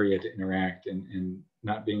area to interact and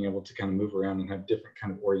not being able to kind of move around and have different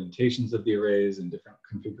kind of orientations of the arrays and different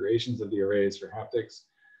configurations of the arrays for haptics.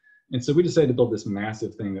 And so we decided to build this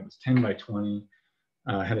massive thing that was 10 by 20,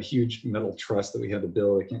 had a huge metal truss that we had to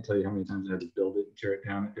build. I can't tell you how many times I had to build it and tear it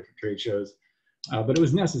down at different trade shows. But it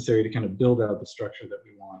was necessary to kind of build out the structure that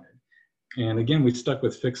we wanted. And again, we stuck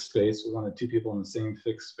with fixed space. We wanted 2 people in the same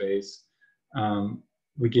fixed space.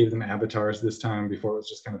 We gave them avatars this time. Before it was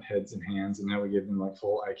just kind of heads and hands, and now we give them like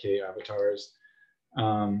full IK avatars.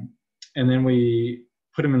 And then we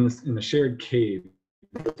put them in the shared cave,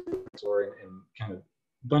 or in kind of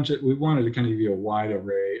we wanted to kind of give you a wide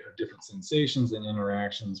array of different sensations and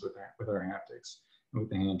interactions with our haptics and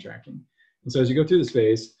with the hand tracking. And so as you go through the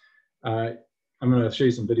space, I'm going to show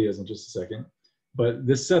you some videos in just a second. But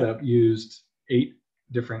this setup used 8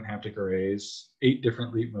 different haptic arrays, 8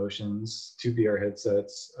 different Leap motions, 2 VR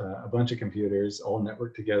headsets, a bunch of computers, all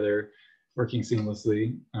networked together, working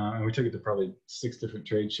seamlessly. And we took it to probably 6 different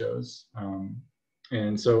trade shows.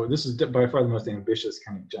 And so this is by far the most ambitious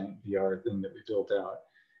kind of giant VR thing that we built out.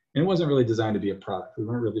 And it wasn't really designed to be a product. We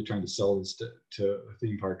weren't really trying to sell this to a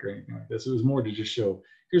theme park or anything like this. It was more to just show,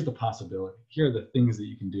 here's the possibility. Here are the things that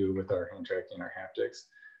you can do with our hand tracking and our haptics.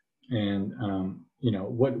 And you know,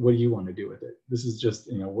 what do you want to do with it? This is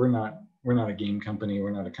just, you know, we're not a game company,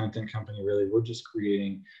 we're not a content company really. We're just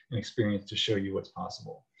creating an experience to show you what's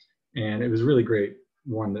possible. And it was really great,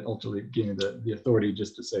 one, that Ultraleap gave me the authority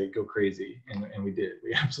just to say go crazy, and we did.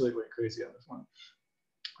 We absolutely went crazy on this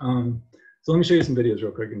one. So let me show you some videos real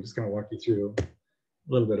quick and just kind of walk you through a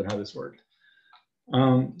little bit of how this worked.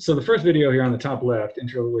 So the first video here on the top left,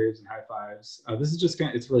 intro waves and high fives. This is just kind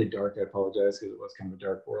of, it's really dark. I apologize because it was kind of a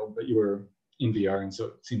dark world, but you were in VR and so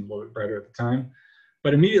it seemed a little bit brighter at the time.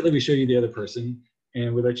 But immediately we show you the other person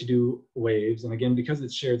and we let you do waves. And again, because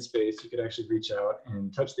it's shared space, you could actually reach out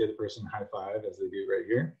and touch the other person, high five, as they do right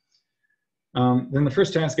here. Then the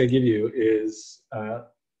first task I give you is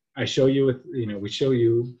I show you with, you know, we show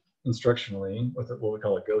you instructionally with what we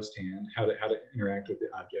call a ghost hand, how to interact with the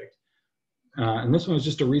object. And this one is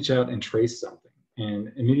just to reach out and trace something.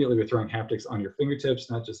 And immediately we're throwing haptics on your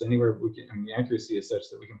fingertips, not just anywhere. We can, I mean, the accuracy is such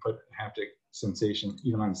that we can put a haptic sensation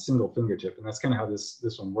even on a single fingertip. And that's kind of how this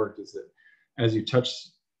one worked, is that as you touch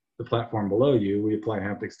the platform below you, we apply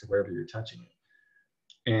haptics to wherever you're touching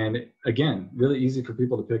it. And again, really easy for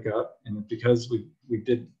people to pick up. And because we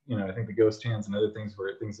did, you know, I think the ghost hands and other things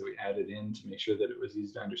were things that we added in to make sure that it was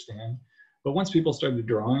easy to understand. But once people started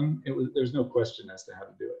drawing, there's no question as to how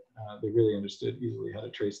to do it. They really understood easily how to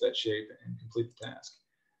trace that shape and complete the task.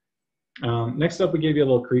 Next up, we gave you a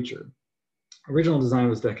little creature. Original design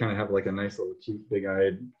was to kind of have like a nice little cute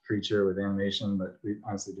big-eyed creature with animation, but we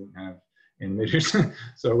honestly didn't have animators.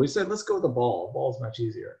 So we said, let's go with a ball. A ball's much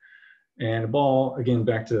easier. And a ball, again,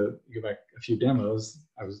 go back a few demos,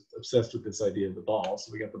 I was obsessed with this idea of the ball,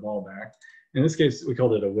 so we got the ball back. In this case, we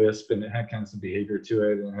called it a wisp, and it had kind of some behavior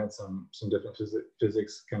to it, and it had some different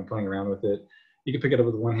physics kind of playing around with it. You could pick it up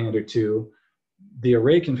with one hand or two. The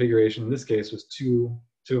array configuration in this case was two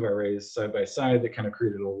of our arrays side by side that kind of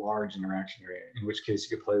created a large interaction array, in which case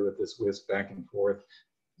you could play with this wisp back and forth,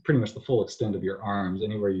 pretty much the full extent of your arms.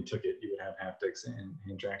 Anywhere you took it, you would have haptics and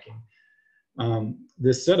hand tracking.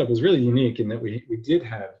 This setup was really unique in that we did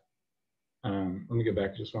have, let me go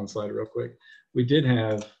back just one slide real quick. We did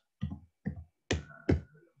have,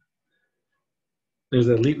 there's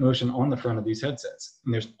a leap motion on the front of these headsets,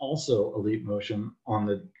 and there's also a leap motion on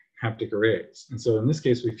the haptic arrays. And so in this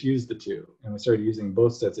case, we fused the two, and we started using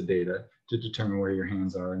both sets of data to determine where your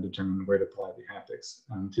hands are and determine where to apply the haptics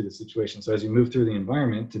to the situation. So as you move through the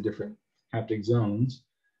environment to different haptic zones,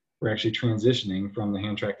 we're actually transitioning from the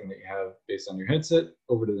hand tracking that you have based on your headset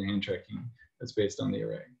over to the hand tracking that's based on the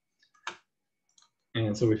array.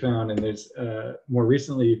 And so we found, and there's more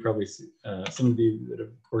recently, probably some of you that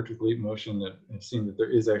have worked with Leap Motion have seen that there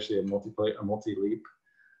is actually a multi-leap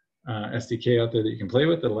SDK out there that you can play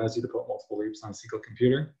with that allows you to put multiple leaps on a single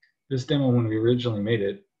computer. This demo, when we originally made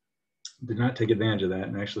it, did not take advantage of that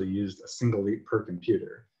and actually used a single leap per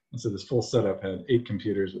computer. And so this full setup had 8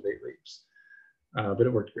 computers with 8 leaps, but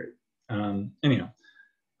it worked great. Anyhow,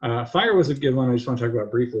 fire was a good one I just want to talk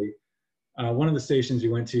about briefly. One of the stations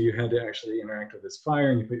you went to, you had to actually interact with this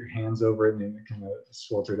fire, and you put your hands over it, and it kind of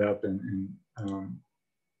sweltered up. And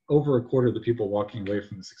over a quarter of the people walking away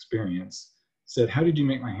from this experience said, "How did you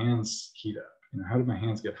make my hands heat up? You know, how did my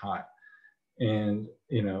hands get hot?" And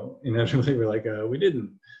inevitably we're like, "We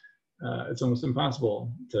didn't. It's almost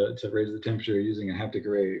impossible to raise the temperature using a haptic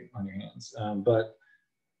array on your hands." But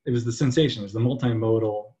it was the sensation, it was the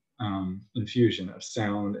multimodal infusion of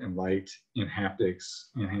sound and light and haptics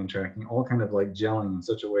and hand tracking, all kind of like gelling in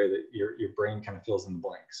such a way that your brain kind of fills in the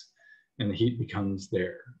blanks and the heat becomes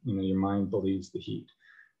there. You know, your mind believes the heat.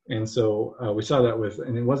 And so we saw that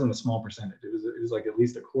and it wasn't a small percentage. It was like at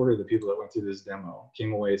least a quarter of the people that went through this demo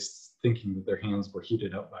came away thinking that their hands were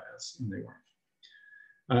heated up by us, and they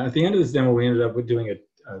weren't. At the end of this demo, we ended up with doing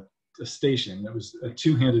a station that was a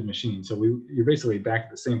 2-handed machine. So you're basically back at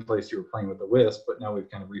the same place you were playing with the Wisp, but now we've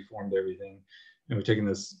kind of reformed everything, and we've taken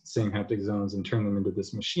those same haptic zones and turned them into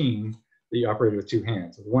this machine that you operate with 2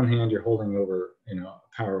 hands. With one hand, you're holding over, a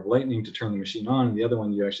power of lightning to turn the machine on, and the other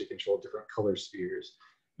one you actually control different color spheres.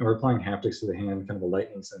 And we're applying haptics to the hand, kind of a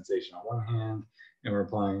lightning sensation on one hand, and we're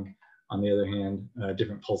applying on the other hand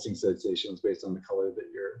different pulsing sensations based on the color that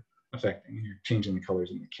you're affecting. You're changing the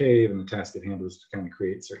colors in the cave, and the task at hand was to kind of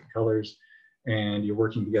create certain colors. And you're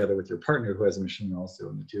working together with your partner who has a machine also,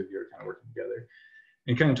 and the two of you are kind of working together.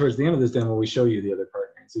 And kind of towards the end of this demo, we show you the other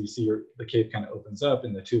partner. So you see the cave kind of opens up,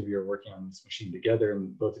 and the two of you are working on this machine together,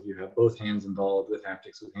 and both of you have both hands involved with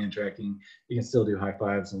haptics, with hand tracking. You can still do high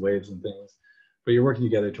fives and waves and things, but you're working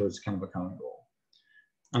together towards kind of a common goal.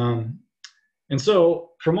 And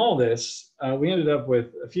so from all this, we ended up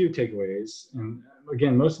with a few takeaways. And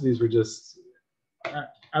again, most of these were just,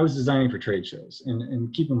 I was designing for trade shows.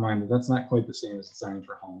 And keep in mind that that's not quite the same as designing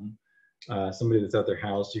for home. Somebody that's at their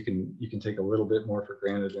house, you can take a little bit more for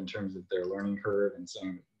granted in terms of their learning curve, and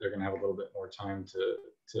saying they're going to have a little bit more time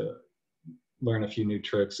to learn a few new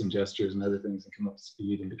tricks and gestures and other things and come up to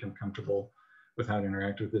speed and become comfortable with how to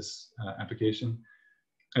interact with this application.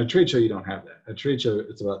 At a trade show, you don't have that. At a trade show,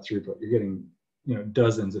 it's about throughput. You're getting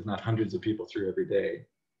dozens, if not hundreds of people through every day.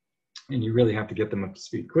 And you really have to get them up to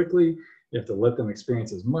speed quickly. You have to let them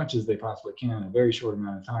experience as much as they possibly can in a very short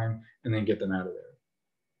amount of time, and then get them out of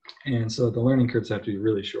there. And so the learning curves have to be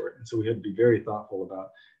really short. And so we had to be very thoughtful about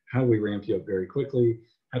how do we ramp you up very quickly?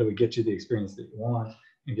 How do we get you the experience that you want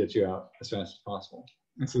and get you out as fast as possible?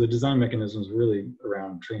 And so the design mechanism is really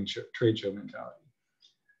around trade show mentality.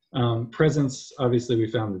 Presence, obviously we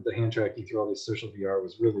found that the hand tracking through all these social VR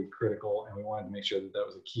was really critical, and we wanted to make sure that that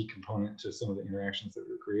was a key component to some of the interactions that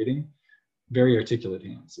we were creating. Very articulate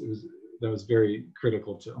hands. That was very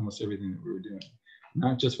critical to almost everything that we were doing.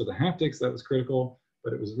 Not just for the haptics, that was critical,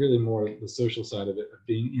 but it was really more the social side of it, of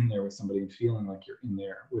being in there with somebody and feeling like you're in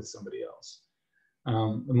there with somebody else.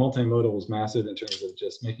 The multimodal was massive in terms of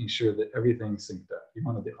just making sure that everything synced up. You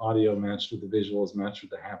wanted the audio matched with the visuals, matched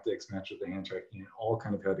with the haptics, matched with the hand tracking. It all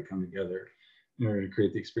kind of had to come together in order to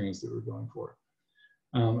create the experience that we're going for.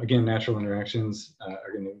 Again, natural interactions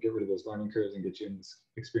are going to get rid of those learning curves and get you in this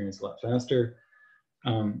experience a lot faster.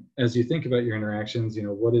 As you think about your interactions,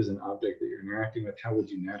 what is an object that you're interacting with? How would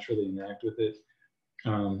you naturally interact with it?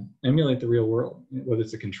 Emulate the real world, whether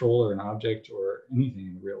it's a control or an object or anything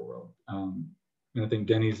in the real world. And I think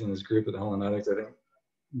Denny's and his group at the Holonautics, I think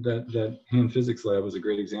that hand physics lab was a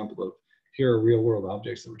great example of, here are real world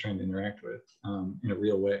objects that we're trying to interact with in a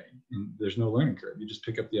real way. And there's no learning curve. You just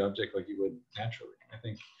pick up the object like you would naturally. I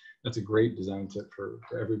think that's a great design tip for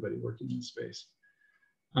everybody working in space.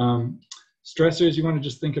 Stressors you want to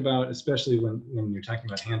just think about, especially when you're talking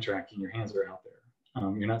about hand tracking, your hands are out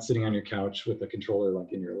there. You're not sitting on your couch with a controller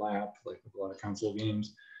like in your lap, like with a lot of console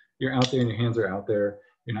games. You're out there and your hands are out there.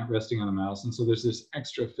 You're not resting on a mouse. And so there's this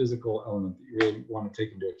extra physical element that you really want to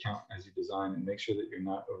take into account as you design, and make sure that you're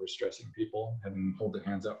not overstressing people, having them hold their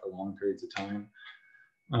hands out for long periods of time.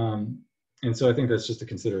 And so I think that's just a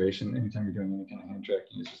consideration anytime you're doing any kind of hand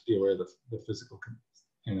tracking, is just be aware of the physical,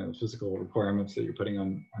 the physical requirements that you're putting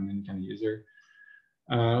on any kind of user.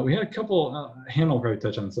 We had a couple, Hanna will probably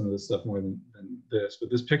touch on some of this stuff more than this,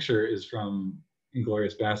 but this picture is from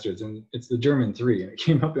Inglourious Bastards, and it's the German 3, and it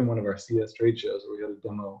came up in one of our CS trade shows where we had a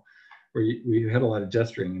demo where we had a lot of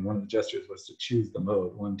gesturing, and one of the gestures was to choose the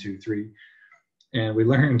mode, 1, 2, 3. And we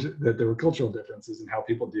learned that there were cultural differences in how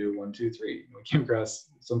people do 1, 2, 3. We came across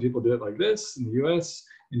some people do it like this in the US,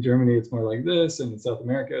 in Germany it's more like this, and in South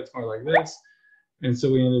America it's more like this. And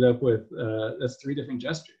so we ended up with, that's 3 different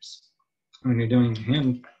gestures. When you're doing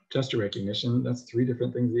hand gesture recognition, that's 3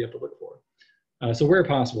 different things that you have to look for. So where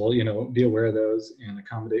possible, you know, be aware of those and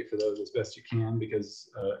accommodate for those as best you can, because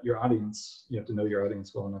your audience, you have to know your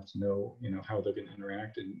audience well enough to know, you know, how they're going to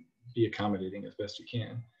interact and be accommodating as best you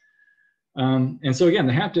can. And so again,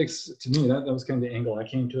 the haptics, to me, that was kind of the angle I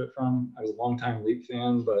came to it from. I was a longtime Leap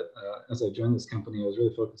fan, but as I joined this company, I was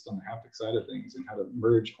really focused on the haptic side of things and how to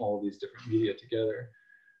merge all of these different media together.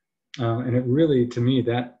 And it really, to me,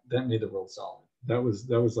 that made the world solid. That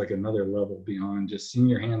was like another level beyond just seeing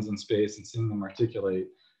your hands in space and seeing them articulate,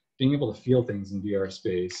 being able to feel things in VR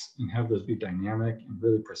space and have those be dynamic and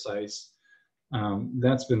really precise.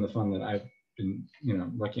 That's been the fun that I've been, you know,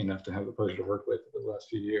 lucky enough to have the pleasure to work with for the last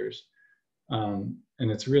few years. And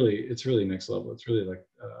it's really next level. It's really like,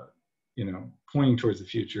 you know, pointing towards the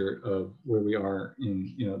future of where we are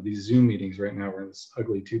in, you know, these Zoom meetings right now. We're in this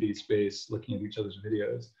ugly 2D space looking at each other's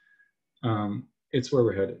videos. It's where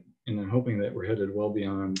we're headed. And I'm hoping that we're headed well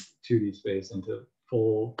beyond 2D space into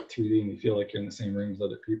full 3D, and you feel like you're in the same room as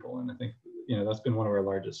other people. And I think, you know, that's been one of our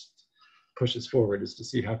largest pushes forward, is to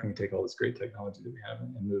see how can we take all this great technology that we have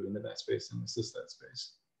and move into that space and assist that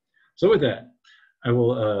space. So with that, I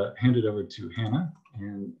will hand it over to Hanna.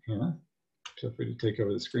 And Hanna, feel free to take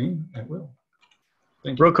over the screen at will.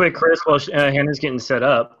 Thank you. Real quick, Chris, while Hannah's getting set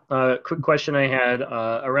up, quick question I had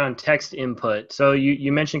around text input. So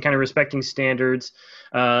you mentioned kind of respecting standards,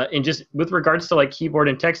 and just with regards to like keyboard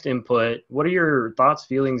and text input, what are your thoughts,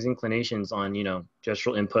 feelings, inclinations on, you know,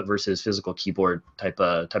 gestural input versus physical keyboard type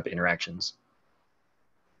of interactions?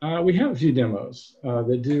 We have a few demos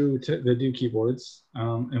that do keyboards,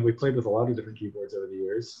 and we played with a lot of different keyboards over the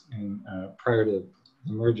years. And prior to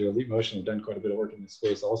the merger, Leap Motion had done quite a bit of work in this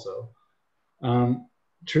space also.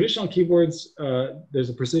 Traditional keyboards,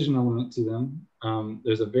 there's a precision element to them.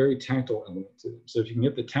 There's a very tactile element to them. So if you can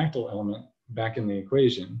get the tactile element back in the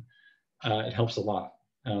equation, it helps a lot.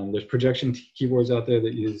 There's projection keyboards out there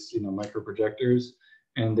that use, you know, micro projectors,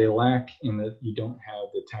 and they lack in that you don't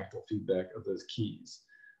have the tactile feedback of those keys.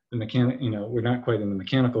 The mechanic, you know, we're not quite in the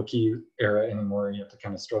mechanical key era anymore. You have to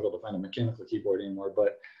kind of struggle to find a mechanical keyboard anymore,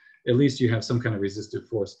 but at least you have some kind of resistive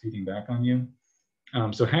force feeding back on you.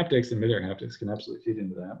 So haptics and mid-air haptics can absolutely feed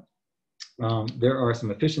into that. There are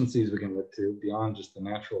some efficiencies we can look to beyond just the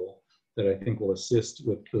natural that I think will assist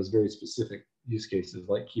with those very specific use cases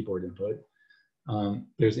like keyboard input.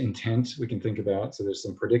 There's intent we can think about. So there's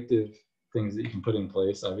some predictive things that you can put in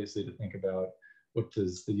place, obviously, to think about what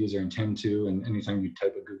does the user intend to. And anytime you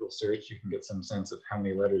type a Google search, you can get some sense of how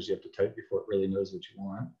many letters you have to type before it really knows what you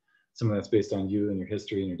want. Some of that's based on you and your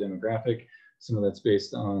history and your demographic. Some of that's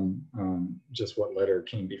based on just what letter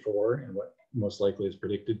came before and what most likely is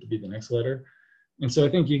predicted to be the next letter. And so I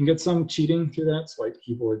think you can get some cheating through that, swipe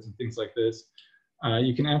keyboards and things like this.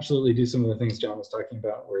 You can absolutely do some of the things John was talking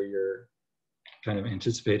about, where you're kind of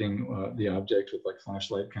anticipating the object with like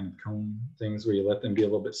flashlight kind of cone things, where you let them be a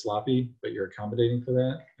little bit sloppy, but you're accommodating for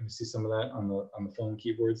that. And we see some of that on the phone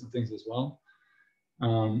keyboards and things as well.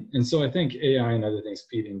 And so I think AI and other things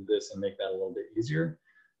feed into this and make that a little bit easier.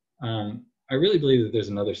 I really believe that there's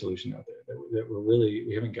another solution out there that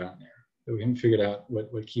we haven't gotten there, that we haven't figured out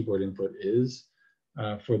what keyboard input is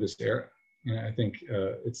for this era. And I think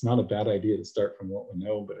it's not a bad idea to start from what we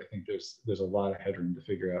know, but I think there's a lot of headroom to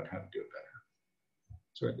figure out how to do it better.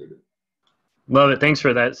 So I did it. Love it. Thanks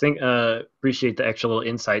for that. Appreciate the extra little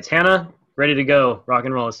insights. Hanna, ready to go. Rock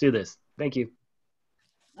and roll. Let's do this. Thank you.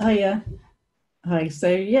 Hi. So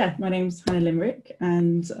yeah, my name's Hanna Limerick,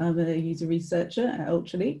 and I'm a user researcher at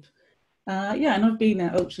Ultraleap. Yeah, and I've been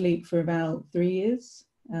at Ultraleap for about 3 years,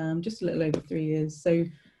 just a little over 3 years. So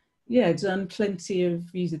yeah, done plenty of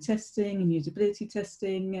user testing and usability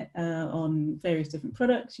testing on various different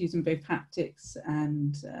products using both haptics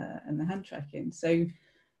and the hand tracking. So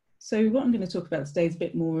what I'm going to talk about today is a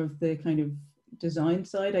bit more of the kind of design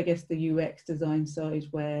side, I guess the UX design side,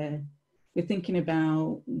 where we're thinking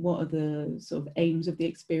about what are the sort of aims of the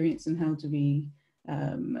experience and how do we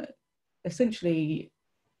essentially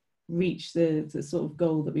reach the sort of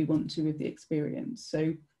goal that we want to with the experience. So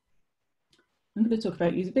I'm going to talk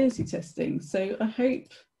about usability testing. So I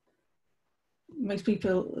hope most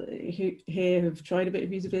people here have tried a bit of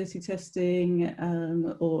usability testing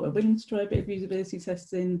or are willing to try a bit of usability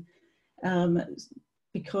testing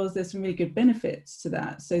because there's some really good benefits to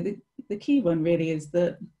that. So the key one really is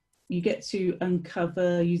that you get to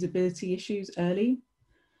uncover usability issues early.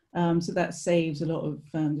 So that saves a lot of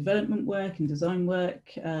development work and design work,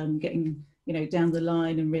 getting you know, down the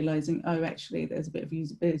line and realizing, oh, actually, there's a bit of a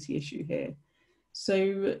usability issue here.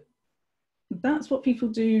 So that's what people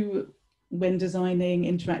do when designing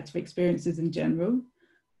interactive experiences in general.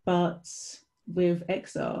 But with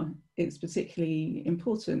XR, it's particularly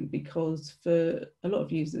important because for a lot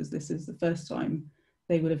of users, this is the first time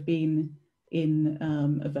they would have been in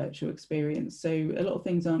a virtual experience. So a lot of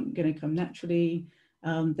things aren't going to come naturally.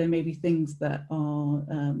 There may be things that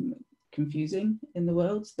are confusing in the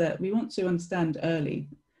world that we want to understand early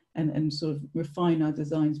and sort of refine our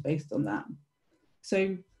designs based on that.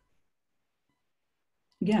 So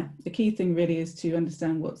yeah, the key thing really is to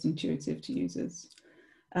understand what's intuitive to users.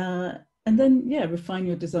 And then, yeah, refine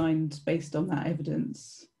your designs based on that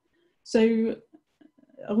evidence. So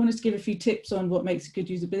I wanted to give a few tips on what makes a good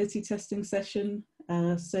usability testing session.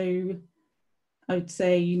 So I would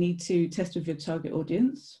say you need to test with your target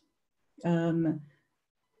audience. You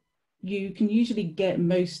can usually get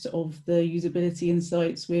most of the usability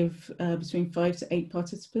insights with between 5 to 8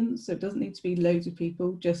 participants. So it doesn't need to be loads of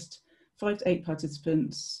people, just 5 to 8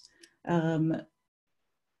 participants.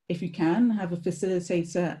 If you can, have a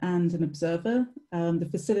facilitator and an observer. The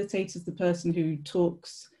facilitator is the person who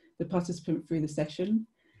talks the participant through the session.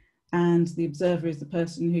 And the observer is the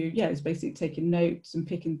person who, yeah, is basically taking notes and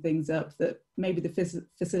picking things up that maybe the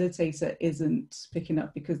facilitator isn't picking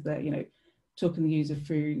up because they're, you know, talking the user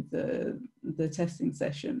through the testing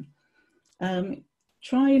session.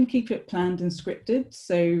 Try and keep it planned and scripted.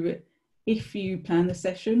 So if you plan the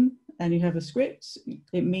session and you have a script,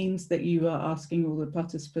 it means that you are asking all the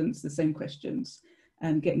participants the same questions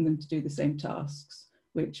and getting them to do the same tasks,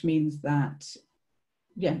 which means that,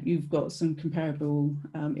 yeah, you've got some comparable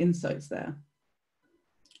insights there.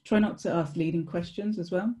 Try not to ask leading questions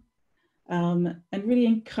as well. And really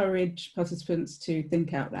encourage participants to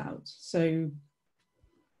think out loud. So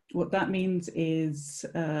what that means is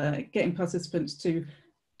getting participants to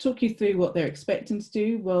talk you through what they're expecting to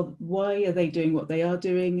do. Well, why are they doing what they are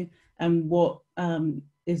doing and what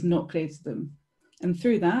is not clear to them? And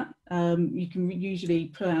through that, you can usually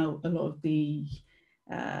pull out a lot of the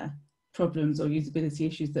problems or usability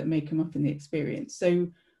issues that may come up in the experience. So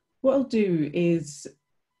what I'll do is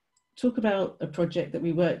talk about a project that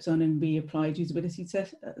we worked on and we applied usability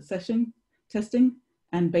testing,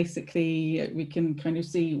 and basically we can kind of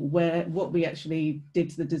see what we actually did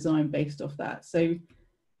to the design based off that. So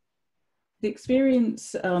the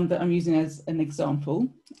experience that I'm using as an example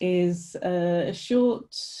is a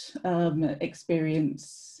short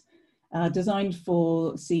experience designed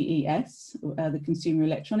for CES, the Consumer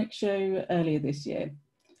Electronics Show, earlier this year.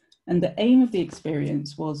 And the aim of the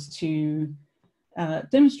experience was to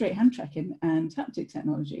demonstrate hand tracking and haptic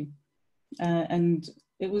technology. And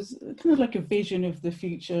it was kind of like a vision of the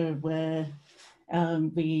future where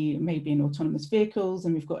we may be in autonomous vehicles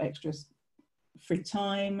and we've got extra free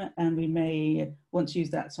time, and we may want to use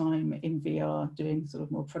that time in VR doing sort of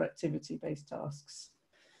more productivity based tasks.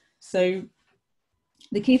 So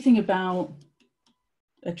the key thing about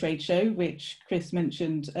a trade show, which Chris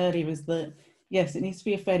mentioned earlier, is that yes, it needs to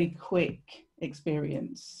be a fairly quick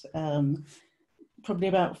experience, probably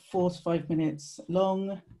about 4 to 5 minutes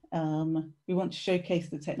long. We want to showcase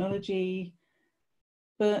the technology,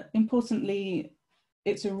 but importantly,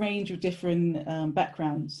 it's a range of different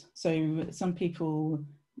backgrounds. So some people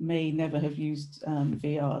may never have used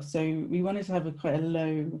VR. So we wanted to have quite a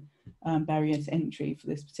low barrier to entry for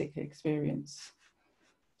this particular experience.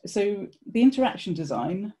 So the interaction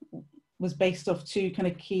design was based off 2 kind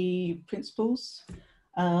of key principles.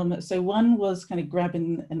 So one was kind of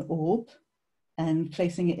grabbing an orb and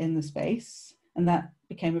placing it in the space, and that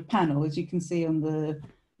became a panel, as you can see on the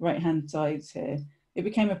right-hand side here. It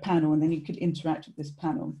became a panel, and then you could interact with this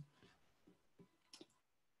panel.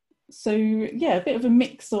 So yeah, a bit of a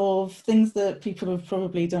mix of things that people have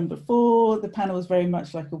probably done before. The panel was very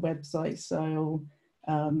much like a website style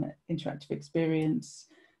interactive experience,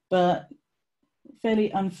 but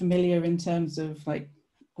fairly unfamiliar in terms of like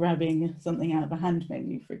grabbing something out of a hand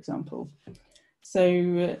menu, for example.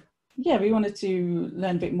 So yeah, we wanted to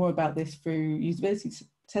learn a bit more about this through usability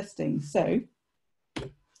testing. So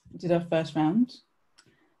we did our first round.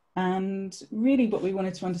 And really what we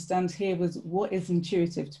wanted to understand here was what is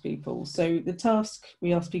intuitive to people. So the task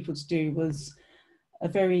we asked people to do was a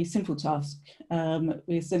very simple task.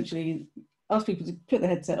 We essentially asked people to put the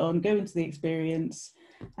headset on, go into the experience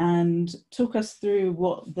and talk us through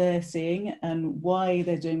what they're seeing and why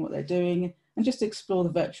they're doing what they're doing, and just explore the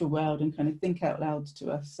virtual world and kind of think out loud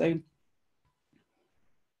to us. So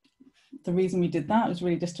the reason we did that was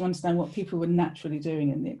really just to understand what people were naturally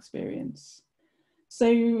doing in the experience.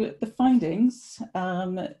 So the findings,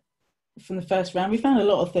 from the first round. We found a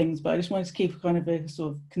lot of things, but I just wanted to keep kind of a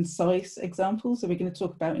sort of concise example. So we're going to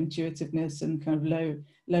talk about intuitiveness and kind of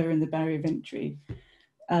lowering the barrier of entry.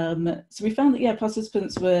 So we found that, yeah,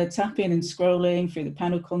 participants were tapping and scrolling through the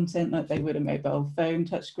panel content like they would a mobile phone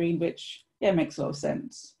touchscreen, which, yeah, makes a lot of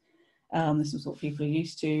sense. This is what people are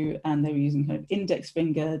used to, and they were using kind of index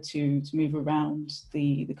finger to move around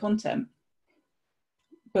the content.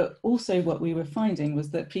 But also what we were finding was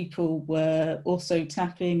that people were also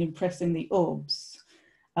tapping and pressing the orbs.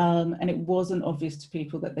 And it wasn't obvious to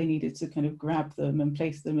people that they needed to kind of grab them and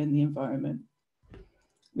place them in the environment.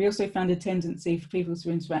 We also found a tendency for people to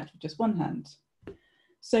interact with just one hand.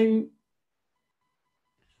 So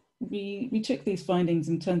we took these findings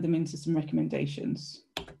and turned them into some recommendations.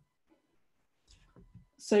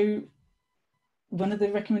 So one of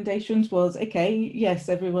the recommendations was, okay, yes,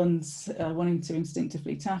 everyone's wanting to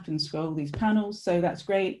instinctively tap and scroll these panels, so that's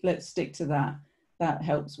great, let's stick to that. That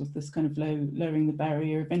helps with this kind of lowering the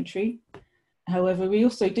barrier of entry. However, we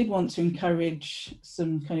also did want to encourage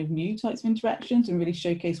some kind of new types of interactions and really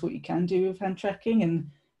showcase what you can do with hand tracking,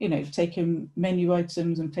 and, you know, taking menu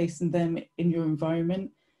items and placing them in your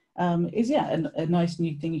environment is, yeah, a nice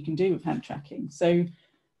new thing you can do with hand tracking. So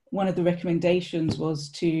one of the recommendations was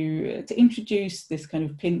to introduce this kind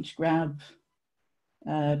of pinch grab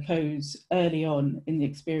pose early on in the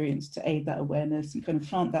experience to aid that awareness and kind of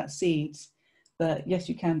plant that seed that, yes,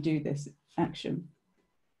 you can do this action.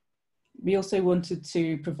 We also wanted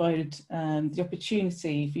to provide the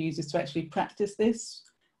opportunity for users to actually practice this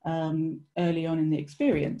early on in the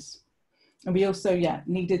experience. And we also, yeah,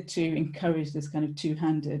 needed to encourage this kind of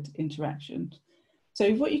two-handed interaction.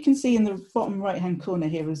 So what you can see in the bottom right-hand corner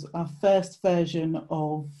here is our first version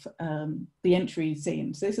of the entry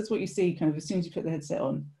scene. So this is what you see kind of as soon as you put the headset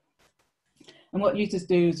on. And what users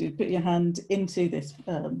do is you put your hand into this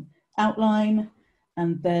outline,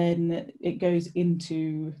 and then it goes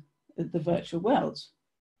into the virtual world.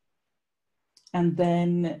 And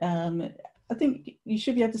then I think you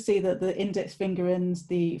should be able to see that the index finger and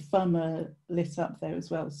the thumb are lit up there as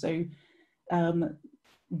well. So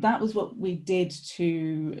that was what we did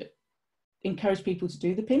to encourage people to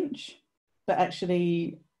do the pinch, but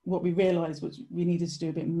actually what we realized was we needed to do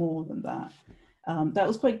a bit more than that. That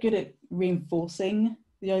was quite good at reinforcing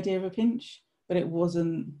the idea of a pinch, but it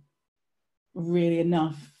wasn't really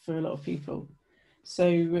enough for a lot of people.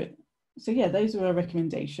 So yeah, those were our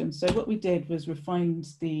recommendations. So what we did was refined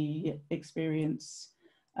the experience.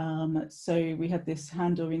 So we had this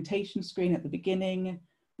hand orientation screen at the beginning,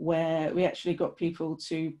 where we actually got people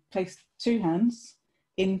to place two hands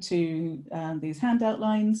into these hand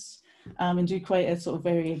outlines and do quite a sort of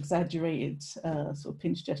very exaggerated sort of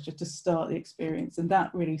pinch gesture to start the experience. And that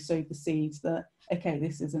really sowed the seeds that, okay,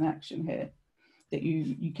 this is an action here that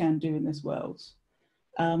you can do in this world.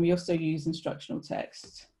 We also use instructional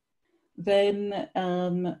text. Then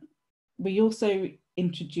we also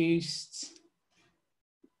introduced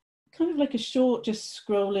kind of like a short, just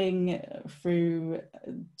scrolling through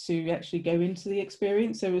to actually go into the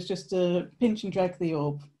experience. So it was just a pinch and drag the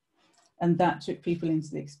orb, and that took people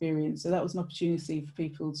into the experience. So that was an opportunity for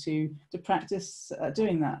people to practice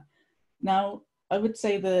doing that. Now, I would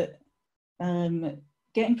say that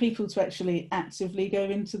getting people to actually actively go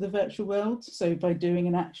into the virtual world, so by doing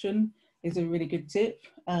an action, is a really good tip.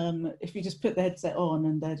 If you just put the headset on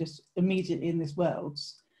and they're just immediately in this world,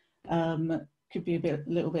 could be a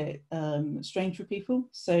little bit strange for people.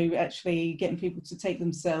 So actually getting people to take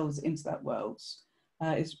themselves into that world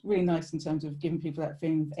is really nice in terms of giving people that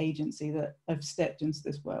feeling of agency that I've stepped into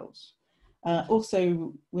this world.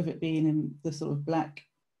 Also, with it being in the sort of black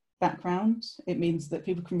background, it means that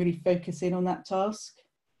people can really focus in on that task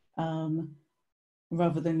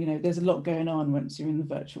rather than, you know, there's a lot going on once you're in the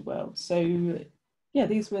virtual world. So yeah,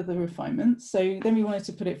 these were the refinements. So then we wanted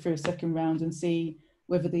to put it through a second round and see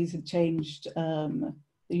whether these had changed the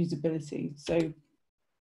usability. So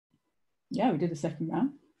yeah, we did a second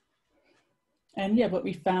round. And yeah, what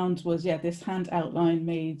we found was, yeah, this hand outline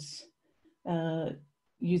made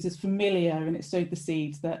users familiar, and it sowed the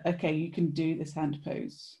seeds that, okay, you can do this hand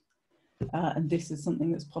pose. And this is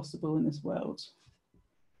something that's possible in this world.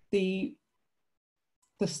 The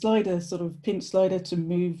slider, sort of pinch slider to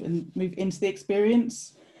move into the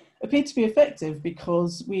experience, appeared to be effective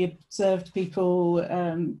because we observed people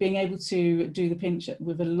being able to do the pinch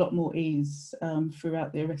with a lot more ease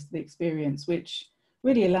throughout the rest of the experience, which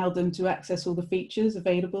really allowed them to access all the features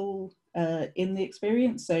available in the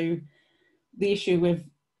experience. So the issue with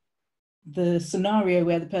the scenario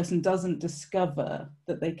where the person doesn't discover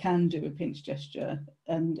that they can do a pinch gesture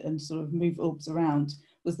and sort of move orbs around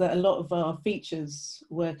was that a lot of our features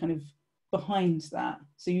were kind of behind that.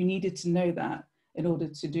 So you needed to know that in order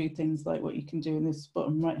to do things like what you can do in this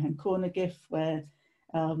bottom right-hand corner GIF, where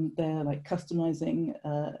they're like customizing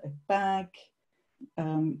a bag,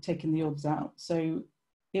 taking the orbs out. So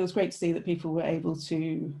it was great to see that people were able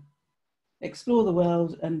to explore the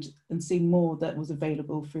world and see more that was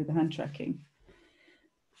available through the hand tracking.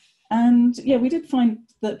 And yeah, we did find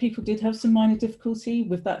that people did have some minor difficulty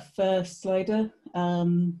with that first slider.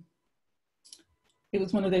 It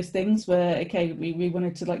was one of those things where, okay, we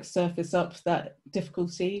wanted to like surface up that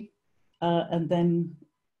difficulty, and then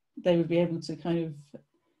they would be able to kind of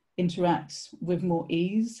interact with more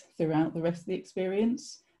ease throughout the rest of the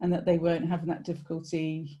experience, and that they weren't having that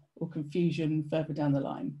difficulty or confusion further down the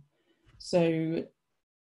line. So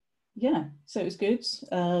yeah, so it was good.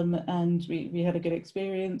 And we had a good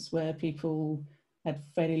experience where people had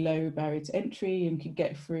fairly low barrier to entry and could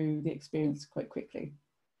get through the experience quite quickly.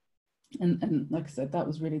 And like I said, that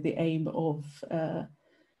was really the aim of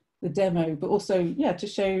the demo, but also, yeah, to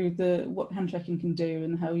show what hand tracking can do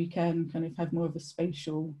and how you can kind of have more of a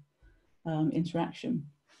spatial interaction.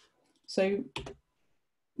 So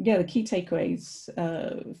yeah, the key takeaways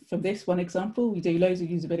from this one example, we do loads of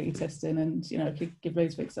usability testing, and I could give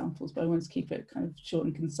loads of examples, but I wanted to keep it kind of short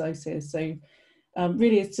and concise here. So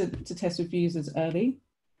really is to test with users early,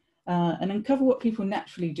 and uncover what people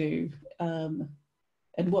naturally do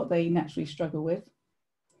and what they naturally struggle with.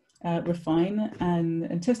 Refine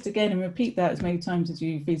and test again and repeat that as many times as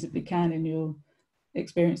you feasibly can in your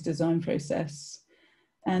experience design process.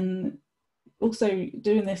 And also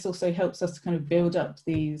doing this also helps us to kind of build up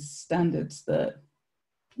these standards that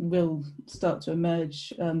will start to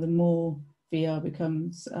emerge the more VR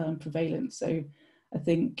becomes prevalent. So I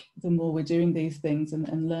think the more we're doing these things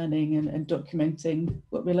and learning and documenting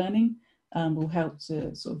what we're learning will help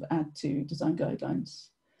to sort of add to design guidelines.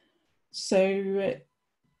 So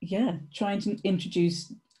yeah, trying to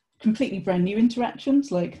introduce completely brand new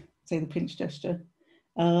interactions, like say the pinch gesture,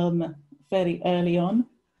 fairly early on.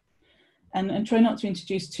 And try not to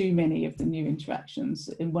introduce too many of the new interactions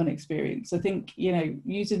in one experience. I think,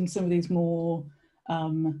 using some of these more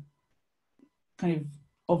kind of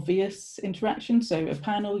obvious interactions, so a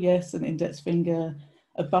panel, yes, an index finger,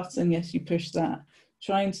 a button, yes, you push that.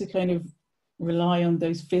 Trying to kind of rely on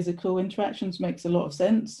those physical interactions makes a lot of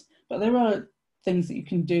sense, but there are things that you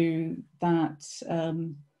can do that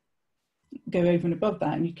go over and above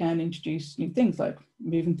that, and you can introduce new things like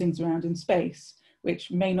moving things around in space, which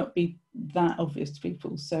may not be that obvious to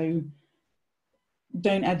people. So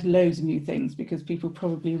don't add loads of new things because people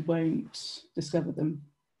probably won't discover them.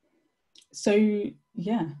 So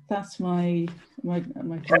yeah, that's my Yeah,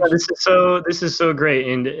 this is so great,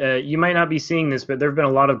 and you might not be seeing this, but there have been a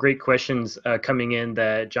lot of great questions coming in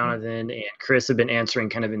that Jonathan and Chris have been answering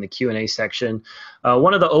kind of in the Q&A section.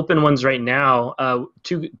 One of the open ones right now,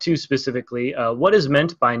 two specifically, what is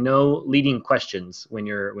meant by no leading questions when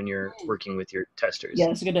you're working with your testers?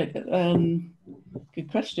 Yeah, it's a good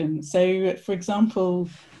question. So for example,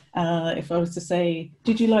 if I was to say,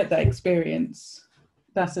 did you like that experience?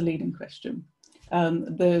 That's a leading question.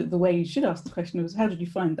 The way you should ask the question was, how did you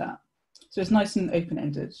find that? So it's nice and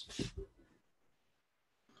open-ended.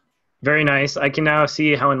 Very nice. I can now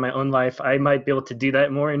see how in my own life I might be able to do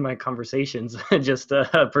that more in my conversations, just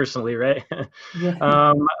personally, right?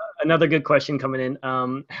 Yeah. Another good question coming in.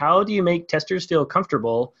 How do you make testers feel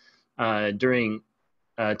comfortable during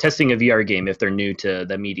testing a VR game if they're new to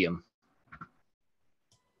the medium?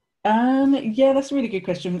 Yeah, that's a really good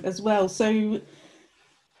question as well. So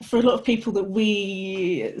for a lot of people that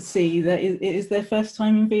we see, that it is their first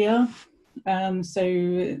time in VR.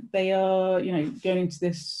 So they are, going into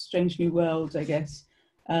this strange new world, I guess.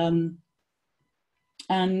 And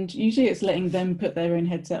usually it's letting them put their own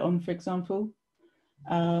headset on, for example,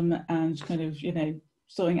 and kind of,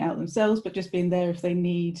 sorting it out themselves, but just being there if they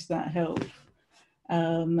need that help.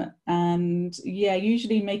 And yeah,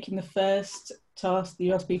 usually making the first task that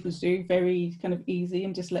you ask people to do very kind of easy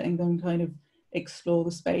and just letting them kind of explore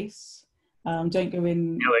the space. Don't go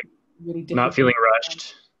in really difficult. Not feeling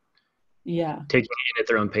rushed. Yeah. Taking it in at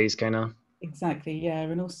their own pace, kind of. Exactly, yeah.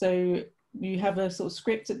 And also you have a sort of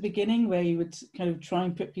script at the beginning where you would kind of try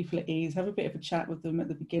and put people at ease, have a bit of a chat with them at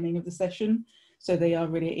the beginning of the session, so they are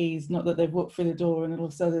really at ease, not that they've walked through the door and all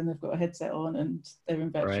of a sudden they've got a headset on and they're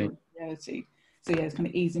in virtual reality. So yeah, it's kind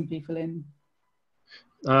of easing people in.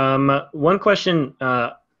 One question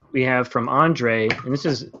we have from Andre, and this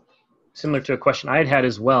is similar to a question I had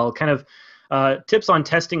as well, kind of tips on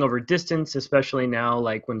testing over distance, especially now,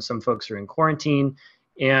 like when some folks are in quarantine,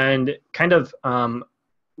 and kind of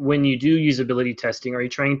when you do usability testing, are you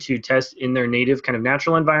trying to test in their native kind of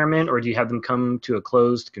natural environment, or do you have them come to a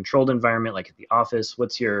closed, controlled environment like at the office?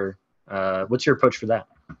 What's your approach for that?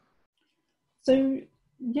 So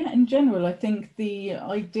yeah, in general, I think the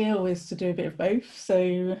ideal is to do a bit of both.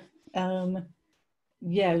 So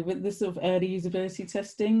yeah, with this sort of early usability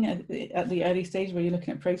testing at the early stage where you're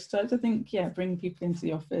looking at prototypes, I think, yeah, bring people into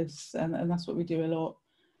the office, and that's what we do a lot.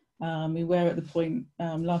 We were at the point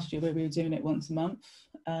last year where we were doing it once a month.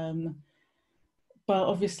 But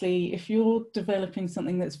obviously, if you're developing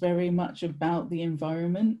something that's very much about the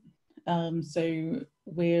environment, so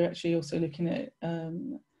we're actually also looking at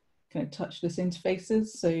kind of touchless interfaces,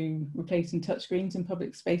 so replacing touchscreens in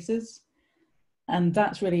public spaces. And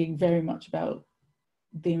that's really very much about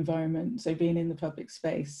the environment, so being in the public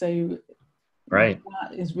space. So right,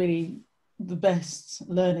 that is really the best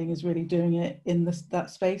learning, is really doing it in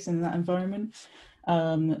that space, in that environment.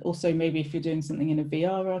 Also, maybe if you're doing something in a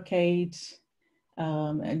VR arcade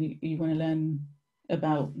and you want to learn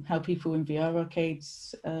about how people in VR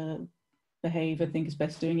arcades behave, I think it's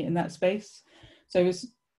best doing it in that space. So it's,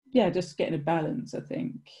 yeah, just getting a balance, I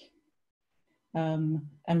think. And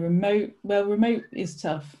remote, well, remote is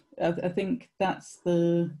tough. I think that's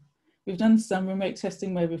we've done some remote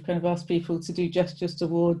testing where we've kind of asked people to do gestures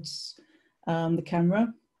towards the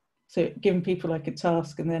camera. So giving people like a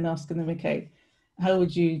task and then asking them, okay, how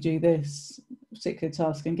would you do this particular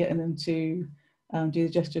task, and getting them to do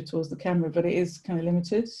the gesture towards the camera, but it is kind of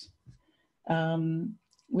limited.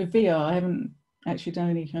 With VR, I haven't actually done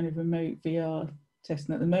any kind of remote VR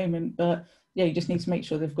testing at the moment, but yeah, you just need to make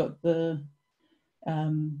sure they've got the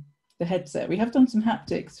headset. We have done some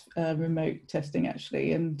haptics remote testing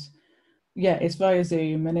actually, and yeah, it's via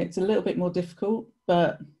Zoom and it's a little bit more difficult,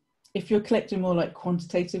 but if you're collecting more like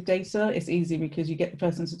quantitative data, it's easy because you get the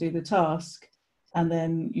person to do the task and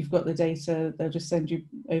then you've got the data, they'll just send you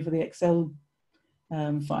over the Excel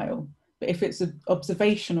file. But if it's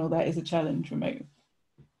observational, that is a challenge remote.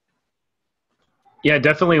 Yeah,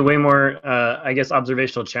 definitely way more, I guess,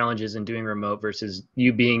 observational challenges in doing remote versus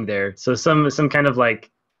you being there. So some kind of like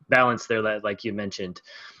balance there, that like you mentioned.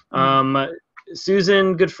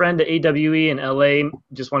 Susan, good friend at AWE in LA,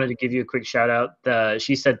 just wanted to give you a quick shout out.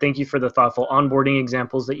 She said, thank you for the thoughtful onboarding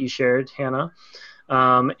examples that you shared, Hanna.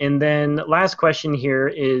 And then last question here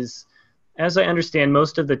is, as I understand,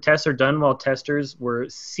 most of the tests are done while testers were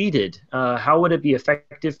seated. How would it be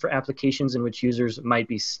effective for applications in which users might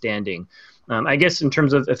be standing? I guess in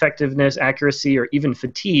terms of effectiveness, accuracy, or even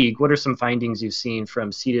fatigue, what are some findings you've seen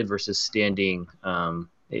from seated versus standing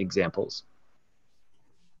examples?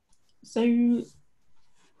 So in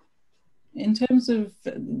terms of,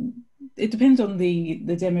 it depends on the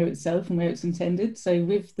demo itself and where it's intended. So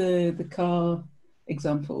with the car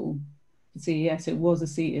example, see, yes, it was a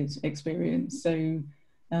seated experience. So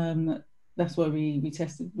that's why we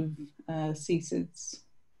tested with seated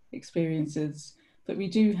experiences. But we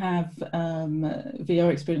do have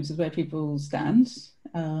VR experiences where people stand.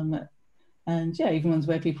 And yeah, even ones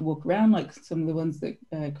where people walk around, like some of the ones that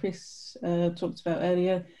Chris talked about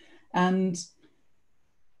earlier. And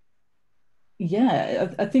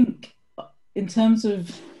yeah, I think in terms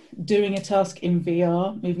of doing a task in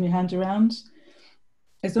VR, moving your hand around,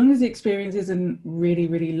 as long as the experience isn't really,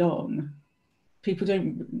 really long, people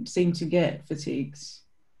don't seem to get fatigues.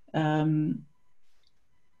 From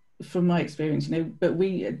my experience, you know, but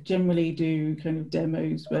we generally do kind of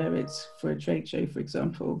demos where it's for a trade show, for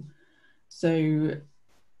example. So,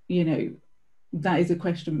 you know, that is a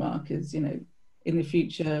question mark, is, you know, in the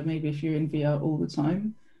future, maybe if you're in VR all the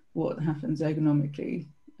time, what happens ergonomically?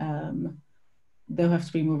 There'll have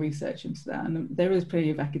to be more research into that. And there is plenty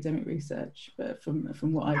of academic research, but from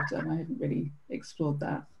what I've done, I haven't really explored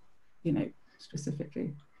that, you know,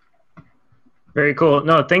 specifically. Very cool.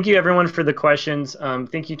 No, thank you everyone for the questions.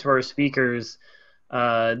 Thank you to our speakers.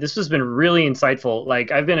 This has been really insightful.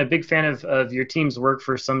 Like, I've been a big fan of your team's work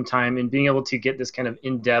for some time, and being able to get this kind of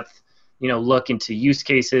in-depth, you know, look into use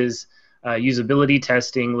cases, usability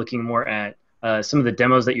testing, looking more at some of the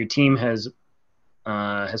demos that your team has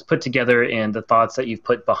put together and the thoughts that you've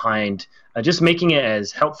put behind, just making it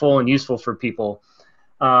as helpful and useful for people.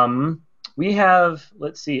 We have,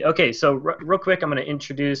 let's see, okay, so real quick, I'm going to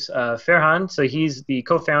introduce Ferhan. So he's the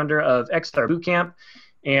co-founder of XR Bootcamp,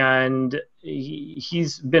 and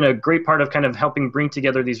he's been a great part of kind of helping bring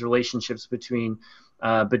together these relationships between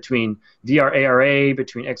VR ARA,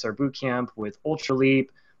 between XR Bootcamp, with Ultraleap,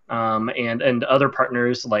 and other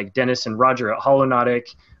partners like Dennis and Roger at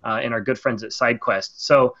Holonautic, and our good friends at SideQuest.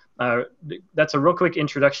 So that's a real quick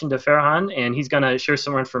introduction to Ferhan, and he's going to share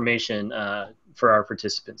some more information for our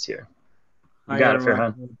participants here. You got it,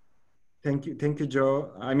 Ferhan. Thank you,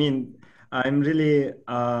 Joe. I mean, I'm really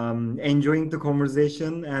enjoying the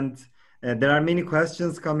conversation, and there are many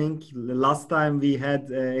questions coming. Last time we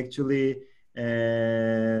had actually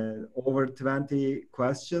over 20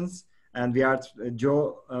 questions, and we are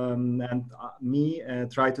Joe and me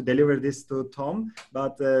try to deliver this to Tom,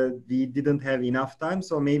 but we didn't have enough time.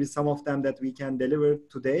 So maybe some of them that we can deliver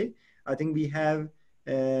today. I think we have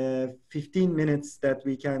 15 minutes that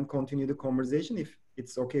we can continue the conversation if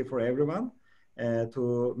it's okay for everyone,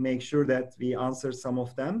 to make sure that we answer some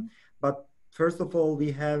of them. But first of all,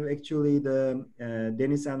 we have actually the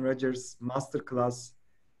Dennis and Rogers Masterclass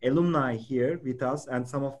alumni here with us, and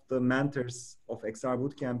some of the mentors of XR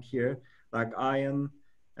Bootcamp here, like Ian,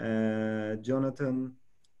 Jonathan,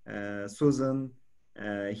 Susan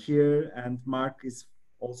here, and Mark is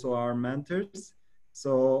also our mentors.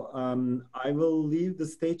 So I will leave the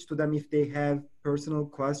stage to them if they have personal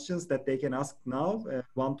questions that they can ask now,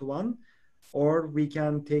 one-to-one, or we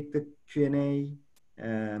can take the Q&A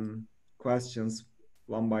questions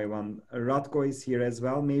one by one. Ratko is here as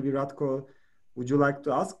well. Maybe Ratko, would you like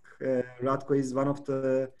to ask? Ratko is one of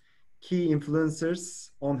the key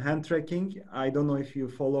influencers on hand tracking. I don't know if you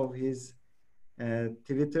follow his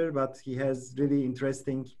Twitter, but he has really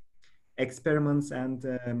interesting experiments and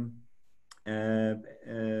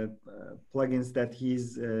plugins that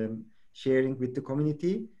he's sharing with the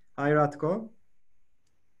community. Hi, Ratko.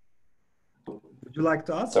 Would you like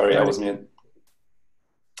to ask? Sorry, I was mute.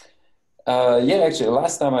 Yeah, actually,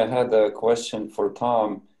 last time I had a question for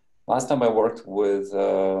Tom. Last time I worked with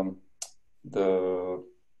the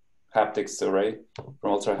haptics array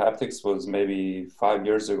from Ultra Haptics was maybe 5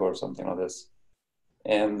 years ago or something like this.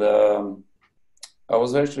 And I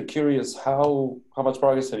was actually curious how much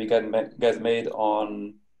progress have you guys made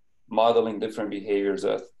on modeling different behaviors?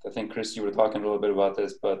 I think, Chris, you were talking a little bit about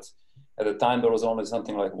this, but at the time there was only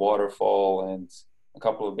something like waterfall and a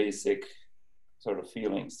couple of basic sort of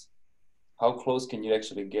feelings. How close can you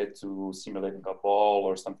actually get to simulating a ball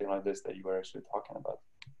or something like this that you were actually talking about?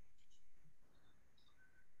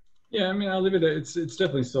 Yeah, I mean, I'll leave it at it's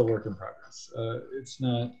definitely still work in progress. It's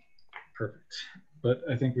not perfect, but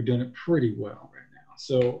I think we're doing it pretty well right now.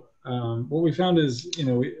 So what we found is,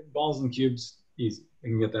 balls and cubes, easy. We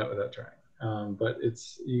can get that without trying. But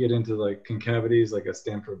you get into like concavities, like a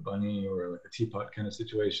Stanford bunny or like a teapot kind of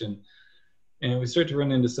situation. And we start to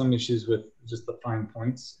run into some issues with just the fine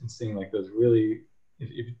points and seeing like those really,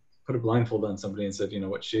 if you put a blindfold on somebody and said,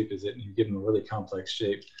 what shape is it? And you give them a really complex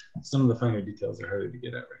shape, some of the finer details are harder to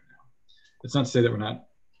get at right now. It's not to say that we're not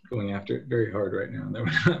going after it very hard right now, and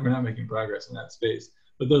that we're not making progress in that space.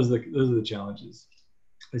 But those are the challenges.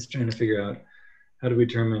 It's trying to figure out how to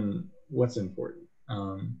determine what's important.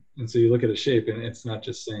 And so you look at a shape, and it's not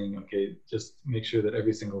just saying, okay, just make sure that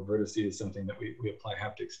every single vertex is something that we apply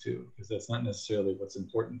haptics to, because that's not necessarily what's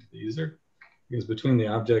important to the user. Because between the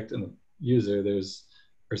object and the user, there's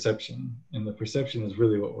perception. And the perception is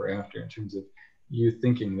really what we're after in terms of you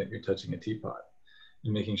thinking that you're touching a teapot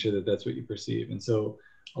and making sure that that's what you perceive. And so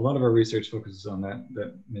a lot of our research focuses on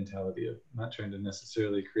that mentality of not trying to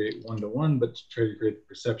necessarily create one-to-one, but to try to create the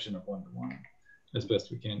perception of one-to-one as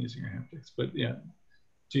best we can using our haptics. But yeah,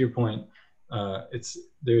 to your point,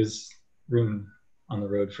 there's room on the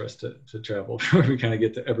road for us to travel before we kind of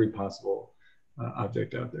get to every possible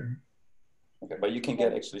object out there. Okay, but you can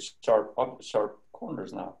get actually sharp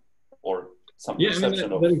corners now, or some I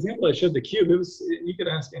perception mean, that example I showed the cube, you could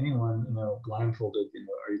ask anyone, blindfolded,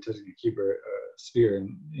 are you touching a cube or a sphere?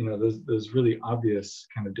 And those really obvious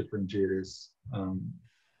kind of differentiators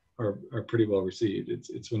are pretty well received.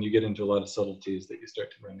 It's when you get into a lot of subtleties that you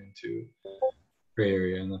start to run into gray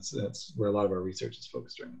area, and that's where a lot of our research is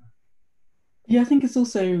focused right now. Yeah, I think it's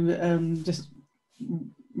also just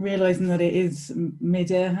realizing that it is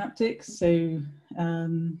mid-air haptics, so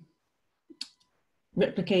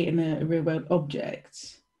replicating a real-world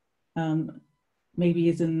object maybe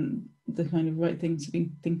isn't the kind of right thing to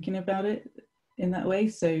be thinking about it in that way.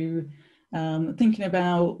 So thinking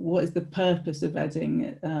about what is the purpose of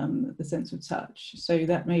adding the sense of touch. So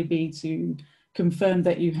that may be to confirm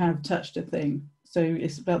that you have touched a thing. So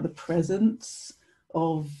it's about the presence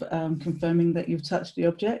of confirming that you've touched the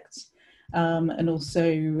object. And also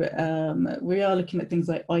we are looking at things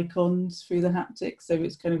like icons through the haptics. So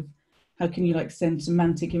it's kind of, how can you send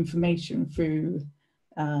semantic information through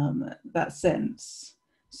that sense?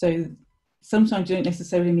 So sometimes you don't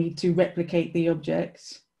necessarily need to replicate the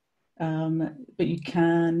object, but you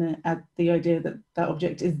can add the idea that that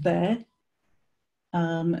object is there.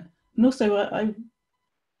 And also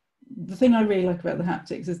the thing I really like about the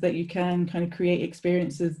haptics is that you can kind of create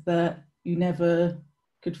experiences that you never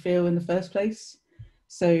could feel in the first place.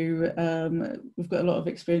 So we've got a lot of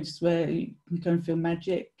experiences where you can kind of feel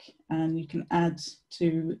magic, and you can add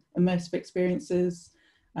to immersive experiences.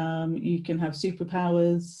 You can have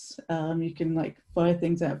superpowers. You can like fire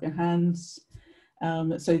things out of your hands.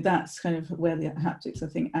 So that's kind of where the haptics, I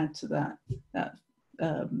think, add to that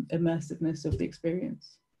immersiveness of the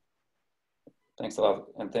experience. Thanks a lot.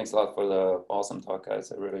 And thanks a lot for the awesome talk,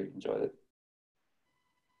 guys. I really enjoyed it.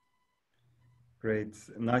 Great.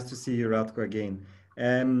 Nice to see you, Ratko, again.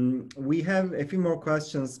 We have a few more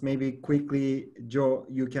questions. Maybe quickly, Joe,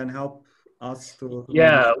 you can help us to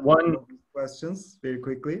one questions very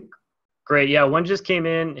quickly. Great. Yeah, one just came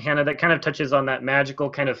in, Hannah, that kind of touches on that magical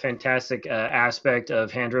kind of fantastic aspect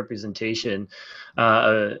of hand representation.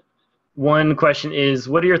 One question is,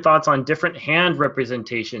 what are your thoughts on different hand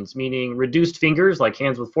representations, meaning reduced fingers, like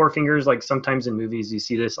hands with 4 fingers, like sometimes in movies you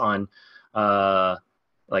see this on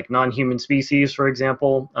like non-human species, for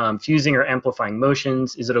example, fusing or amplifying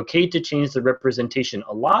motions. Is it okay to change the representation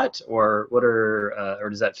a lot, or what are, or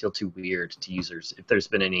does that feel too weird to users? If there's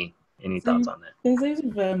been any thoughts on that? There's loads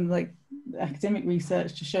of like academic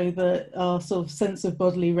research to show that our sort of sense of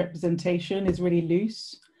bodily representation is really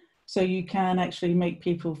loose. So you can actually make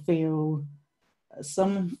people feel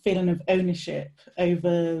some feeling of ownership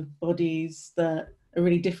over bodies that are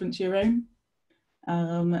really different to your own.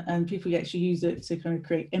 And people actually use it to kind of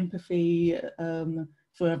create empathy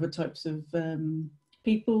for other types of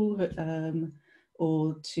people,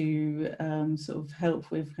 or to sort of help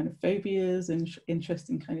with kind of phobias and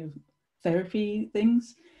interesting kind of therapy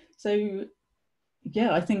things. So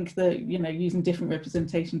yeah, I think that, you know, using different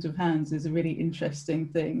representations of hands is a really interesting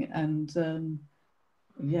thing, and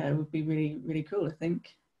yeah, it would be really, really cool, I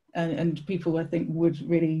think. And people, I think, would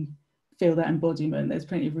really feel that embodiment. There's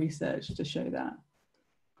plenty of research to show that.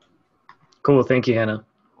 Cool, thank you, Hannah.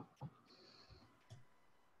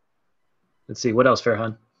 Let's see, what else,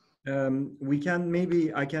 Farhan?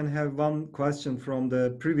 I can have one question from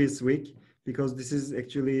the previous week, because this is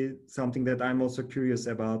actually something that I'm also curious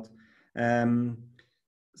about.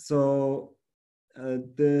 So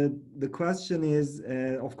the question is,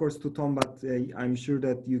 of course, to Tom, but I'm sure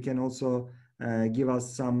that you can also give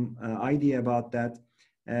us some idea about that.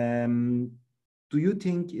 Do you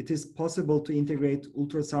think it is possible to integrate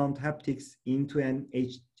ultrasound haptics into an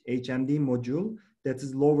HMD module that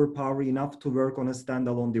is lower power enough to work on a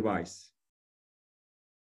standalone device?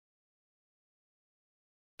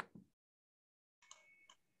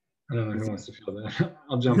 I don't know who wants to feel that.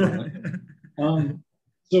 I'll jump on it.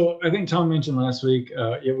 So I think Tom mentioned last week,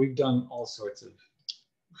 yeah, we've done all sorts of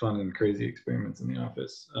fun and crazy experiments in the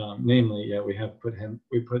office. Namely, yeah,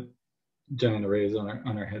 we put giant arrays on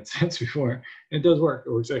our headsets before. It does work.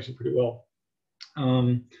 It works actually pretty well.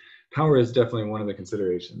 Power is definitely one of the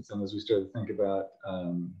considerations. And as we start to think about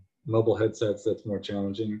mobile headsets, that's more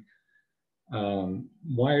challenging.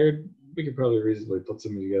 Wired, we could probably reasonably put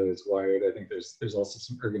something together that's wired. I think there's also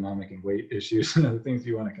some ergonomic and weight issues and other things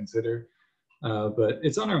you want to consider. But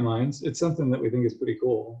it's on our minds. It's something that we think is pretty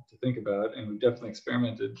cool to think about, and we've definitely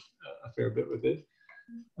experimented a fair bit with it.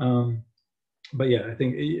 But yeah, I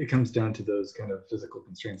think it comes down to those kind of physical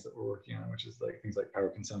constraints that we're working on, which is like things like power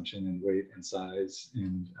consumption and weight and size.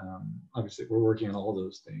 And obviously we're working on all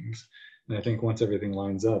those things. And I think once everything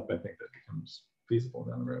lines up, I think that becomes feasible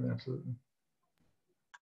down the road, absolutely.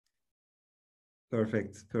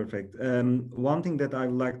 Perfect, perfect. One thing that I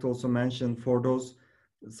would like to also mention for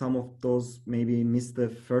some of those maybe missed the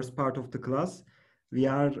first part of the class, we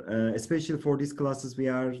are, especially for these classes, we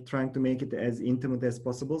are trying to make it as intimate as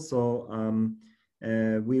possible. So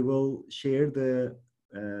we will share the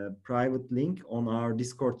private link on our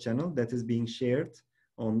Discord channel that is being shared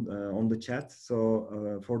on the chat.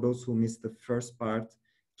 So for those who missed the first part,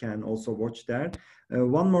 can also watch there.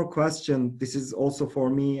 One more question. This is also for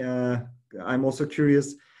me. I'm also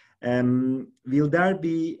curious. Will there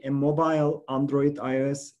be a mobile Android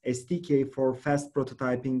iOS SDK for fast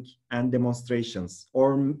prototyping and demonstrations?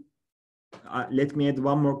 Or let me add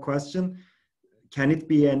one more question. Can it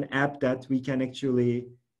be an app that we can actually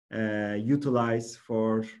utilize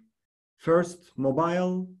for first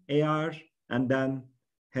mobile AR and then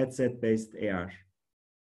headset-based AR?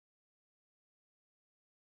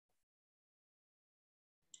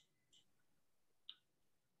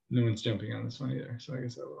 No one's jumping on this one either, so I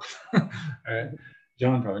guess I will. All right,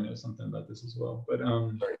 John probably knows something about this as well, but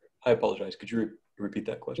sorry, I apologize. Could you repeat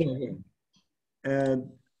that question?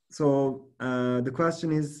 So the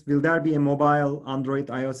question is, will there be a mobile Android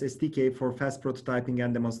iOS SDK for fast prototyping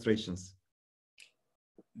and demonstrations?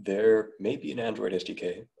 There may be an Android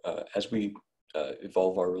SDK as we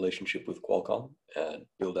evolve our relationship with Qualcomm and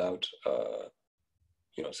build out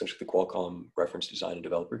essentially the Qualcomm reference design and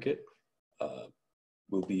developer kit.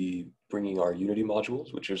 We'll be bringing our Unity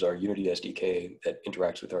modules, which is our Unity SDK that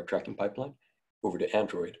interacts with our tracking pipeline, over to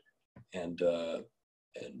Android, and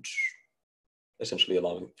essentially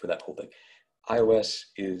allowing for that whole thing. iOS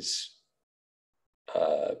is,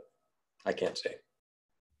 I can't say.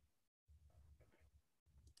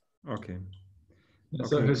 Okay.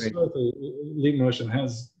 So Okay, historically, Leapmotion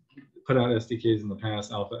has put out SDKs in the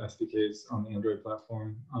past, alpha SDKs on the Android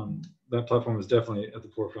platform. That platform is definitely at the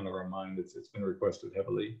forefront of our mind. It's been requested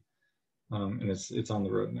heavily, and it's on the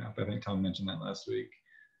roadmap. I think Tom mentioned that last week.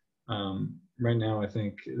 Right now, I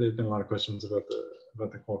think there's been a lot of questions about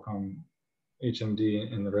the Qualcomm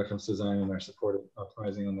HMD and the reference design and our support of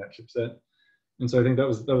optimizing on that chipset. And so I think that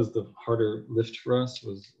was the harder lift for us,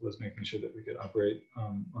 was making sure that we could operate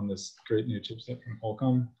on this great new chipset from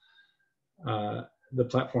Qualcomm. The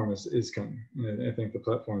platform is coming. I think the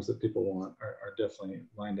platforms that people want are definitely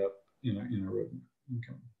lined up in our roadmap.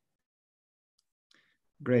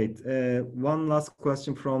 Great. One last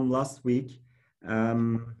question from last week.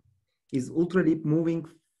 Is Ultraleap moving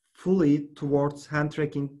fully towards hand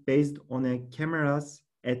tracking based on a cameras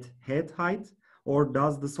at head height, or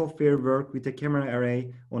does the software work with a camera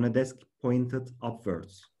array on a desk pointed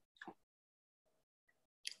upwards?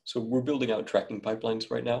 So we're building out tracking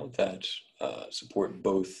pipelines right now that support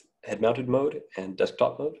both head-mounted mode and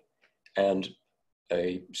desktop mode, and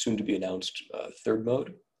a soon-to-be-announced third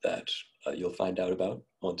mode that you'll find out about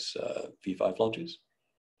once V5 launches.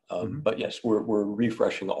 But yes, we're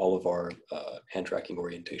refreshing all of our hand tracking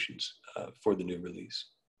orientations for the new release.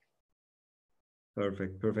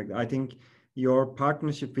 Perfect, perfect. I think your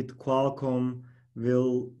partnership with Qualcomm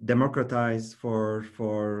will democratize for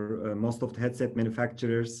most of the headset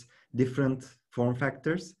manufacturers different form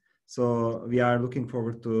factors. So we are looking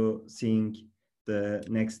forward to seeing the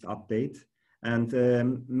next update. And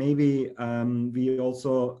maybe we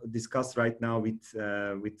also discuss right now with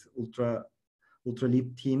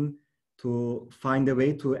Ultraleap team to find a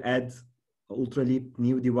way to add Ultraleap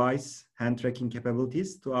new device hand tracking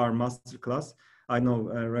capabilities to our masterclass. I know,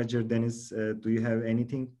 Roger, Dennis, do you have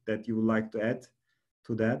anything that you would like to add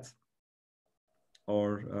to that?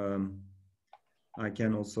 Or I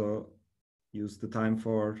can also use the time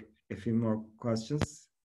for a few more questions.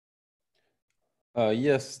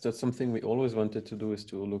 Yes, that's something we always wanted to do, is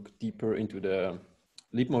to look deeper into the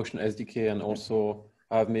Leapmotion SDK and also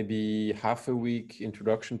have maybe half a week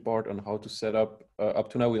introduction part on how to set up. Up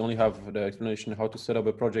to now, we only have the explanation how to set up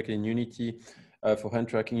a project in Unity for hand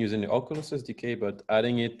tracking using the Oculus SDK, but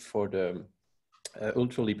adding it for the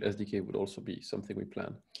Ultraleap SDK would also be something we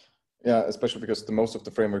plan. Yeah, especially because most of the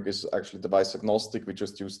framework is actually device agnostic. We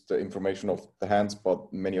just use the information of the hands,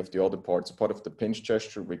 but many of the other parts, part of the pinch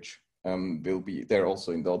gesture, which will be there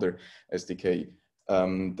also in the other SDK.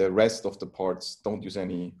 The rest of the parts don't use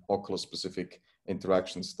any Oculus specific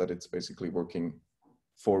interactions, that it's basically working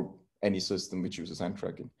for any system which uses hand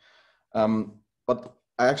tracking. But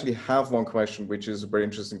I actually have one question, which is very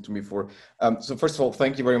interesting to me. So first of all,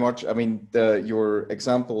 thank you very much. I mean, your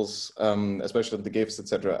examples, especially of the GIFs,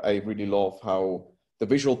 etc. I really love how the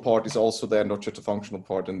visual part is also there, not just the functional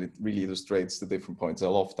part, and it really illustrates the different points. I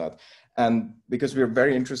love that. And because we're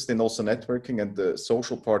very interested in also networking and the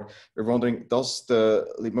social part, we're wondering, does the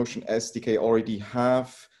Leapmotion SDK already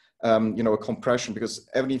have a compression? Because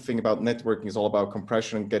everything about networking is all about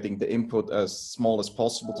compression and getting the input as small as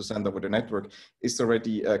possible to send over the network. Is there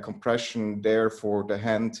already a compression there for the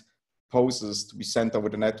hand poses to be sent over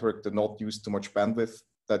the network to not use too much bandwidth,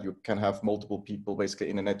 that you can have multiple people basically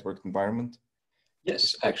in a networked environment?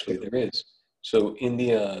 Yes, actually there is. So in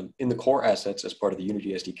the core assets as part of the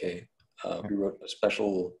Unity SDK, we wrote a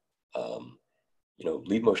special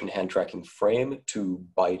Leapmotion hand tracking frame to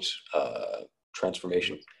byte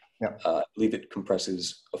transformation. Yeah. I believe it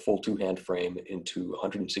compresses a full two-hand frame into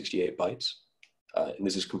 168 bytes. And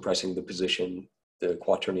this is compressing the position, the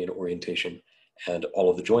quaternion orientation, and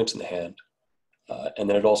all of the joints in the hand. And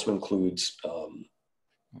then it also includes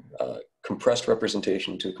compressed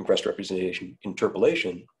representation to compressed representation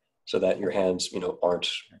interpolation, so that your hands, aren't,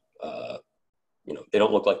 they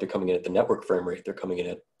don't look like they're coming in at the network frame rate. They're coming in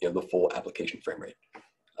at the full application frame rate.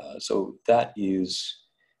 So that is.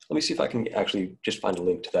 Let me see if I can actually just find a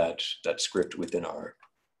link to that script within our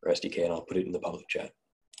SDK, and I'll put it in the public chat.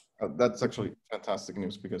 That's actually fantastic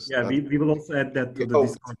news, because we will also add that to the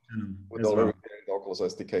Discord channel with as well. The Oculus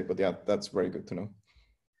SDK, but yeah, that's very good to know.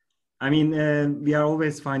 I mean, we are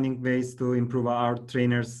always finding ways to improve. Our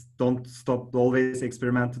trainers don't stop always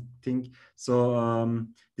experimenting. So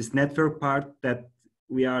this network part that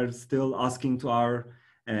we are still asking to our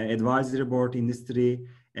advisory board industry,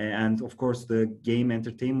 and of course the game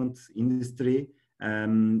entertainment industry.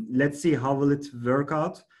 Let's see how will it work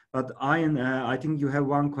out. But Ian, I think you have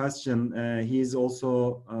one question. He is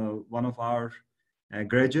also one of our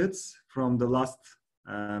graduates from the last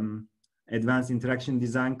Advanced Interaction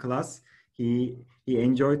Design class. He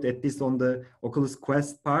enjoyed, at least on the Oculus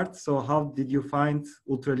Quest part. So how did you find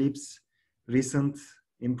Ultraleap's recent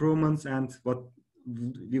improvements, and what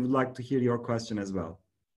we would like to hear your question as well.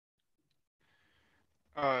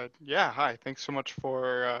 Yeah, hi. Thanks so much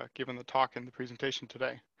for giving the talk and the presentation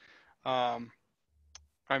today. I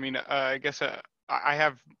mean, I guess I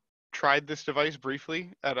have tried this device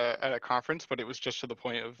briefly at a conference, but it was just to the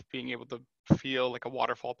point of being able to feel like a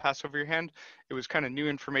waterfall pass over your hand. It was kind of new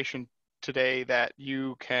information today that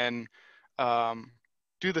you can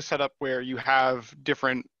do the setup where you have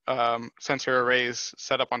different sensor arrays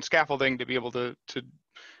set up on scaffolding to be able to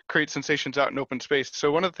create sensations out in open space.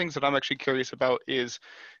 So one of the things that I'm actually curious about is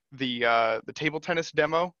the table tennis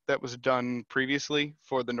demo that was done previously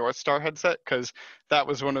for the North Star headset, because that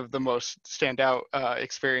was one of the most standout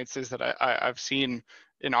experiences that I've seen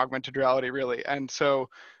in augmented reality, really. And so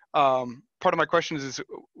part of my question is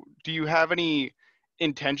do you have any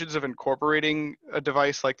intentions of incorporating a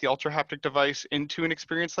device like the Ultra Haptic device into an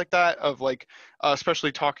experience like that, of like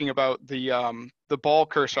especially talking about the ball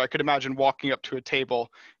cursor? I could imagine walking up to a table,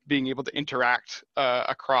 being able to interact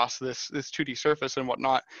across this 2D surface and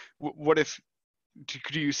whatnot. What if,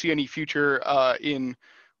 do you see any future in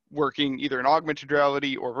working either in augmented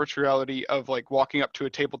reality or virtual reality of like walking up to a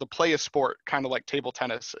table to play a sport, kind of like table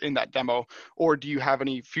tennis in that demo? Or do you have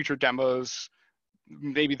any future demos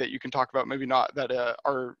maybe that you can talk about, maybe not, that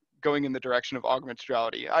are going in the direction of augmented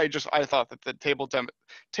reality? I thought that the table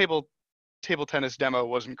tennis demo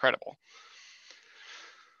was incredible.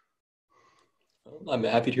 I'm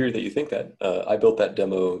happy to hear that you think that. I built that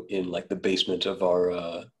demo in like the basement of our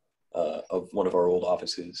of one of our old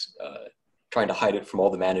offices, trying to hide it from all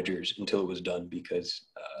the managers until it was done, because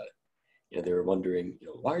you know, they were wondering, you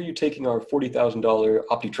know, why are you taking our $40,000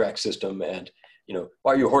 OptiTrack system, and you know,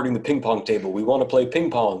 why are you hoarding the ping pong table? We want to play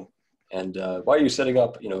ping pong. And why are you setting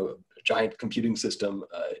up, you know, a giant computing system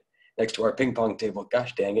next to our ping pong table?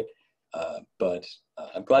 Gosh dang it. But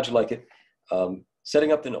I'm glad you like it.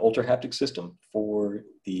 Setting up an Ultra Haptic system for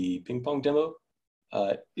the ping pong demo,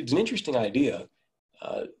 it's an interesting idea.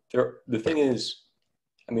 The thing is,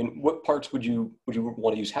 I mean, what parts would you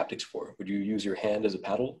want to use haptics for? Would you use your hand as a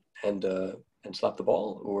paddle and slap the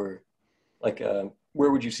ball, or like where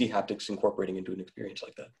would you see haptics incorporating into an experience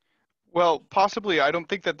like that? Well, possibly. I don't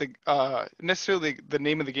think that the necessarily the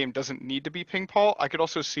name of the game doesn't need to be ping pong. I could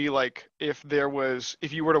also see like if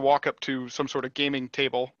you were to walk up to some sort of gaming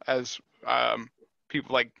table, as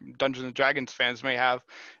people like Dungeons and Dragons fans may have,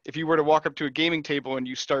 if you were to walk up to a gaming table and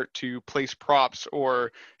you start to place props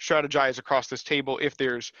or strategize across this table, if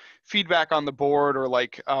there's feedback on the board, or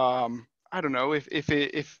like I don't know,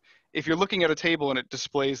 if you're looking at a table and it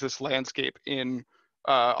displays this landscape in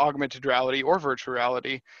augmented reality or virtual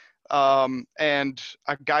reality, and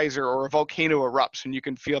a geyser or a volcano erupts and you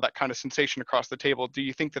can feel that kind of sensation across the table, do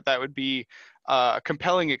you think that that would be a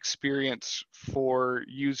compelling experience for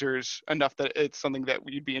users enough that it's something that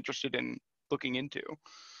you'd be interested in looking into?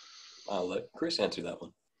 I'll let Chris answer that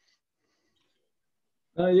one.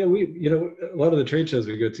 Yeah, a lot of the trade shows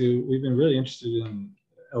we go to, we've been really interested in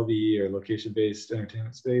LBE, or location-based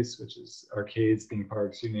entertainment space, which is arcades, theme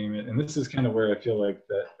parks, you name it. And this is kind of where I feel like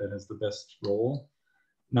that has the best role.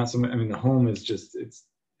 Not so much, I mean, the home is just, it's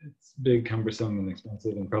big, cumbersome, and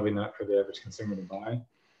expensive, and probably not for the average consumer to buy.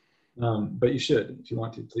 But you should, if you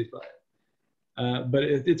want to, please buy it. But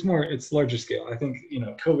it's larger scale. I think, you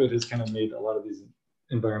know, COVID has kind of made a lot of these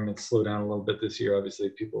environments slow down a little bit this year. Obviously,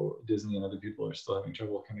 Disney and other people are still having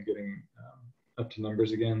trouble kind of getting up to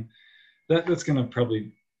numbers again. That's going to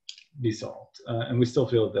probably be solved. And we still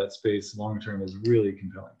feel that space long-term is really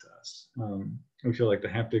compelling to us. We feel like the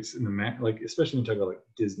haptics in like, especially when you talk about like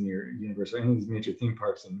Disney or Universal, any of these major theme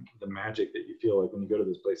parks, and the magic that you feel like when you go to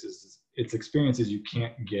those places, it's experiences you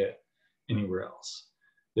can't get anywhere else.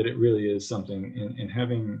 That it really is something, and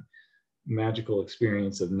having magical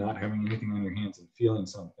experience of not having anything on your hands and feeling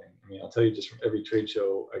something. I mean, I'll tell you, just from every trade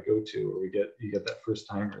show I go to, where you get that first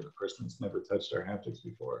timer, the person that's never touched our haptics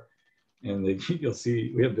before. And you'll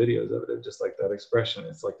see, we have videos of it, of just like that expression.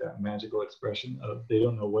 It's like that magical expression of, they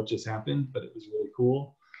don't know what just happened, but it was really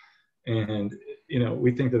cool. And, you know,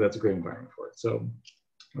 we think that that's a great environment for it. So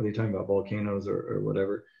whether you're talking about volcanoes or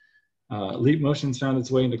whatever, Leap Motion's found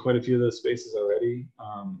its way into quite a few of those spaces already.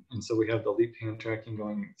 And so we have the Leap hand tracking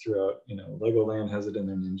going throughout, you know, Legoland has it in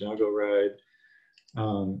their Ninjago ride.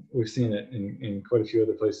 We've seen it in quite a few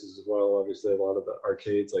other places as well. Obviously, a lot of the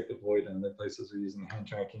arcades like the Void and other places are using hand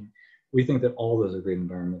tracking. We think that all those are great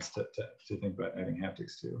environments to think about adding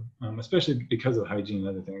haptics to, especially because of hygiene and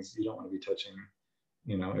other things. You don't want to be touching,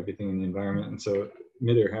 you know, everything in the environment. And so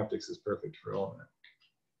mid-air haptics is perfect for all of that.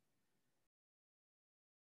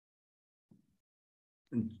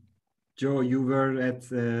 Joe, you were at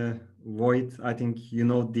Void, I think you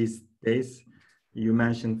know these days. You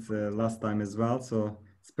mentioned last time as well, so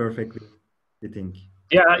it's perfectly fitting.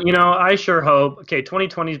 Yeah, you know, I sure hope. Okay,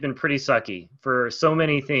 2020 has been pretty sucky for so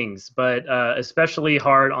many things, but especially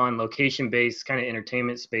hard on location-based kind of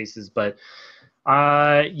entertainment spaces. But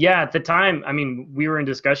yeah, at the time, I mean, we were in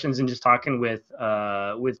discussions and just talking with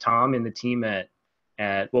Tom and the team at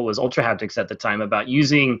what was Ultra Haptics at the time about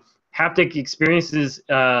using haptic experiences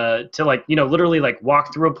to, like, you know, literally like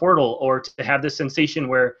walk through a portal, or to have this sensation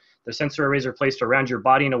where the sensor arrays are placed around your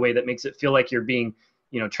body in a way that makes it feel like you're being,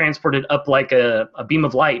 you know, transported up like a beam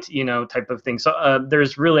of light, you know, type of thing. So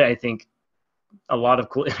there's really, I think, a lot of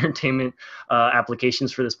cool entertainment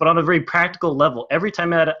applications for this. But on a very practical level, every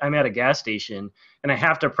time I'm at a gas station and I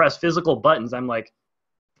have to press physical buttons, I'm like,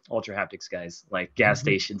 Ultra Haptics guys, like gas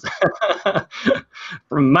stations.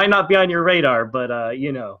 Might not be on your radar, but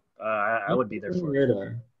you know, I would be there for it.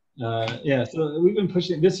 Radar. Yeah, so we've been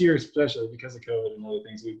pushing this year, especially because of COVID and other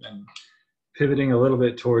things. We've been pivoting a little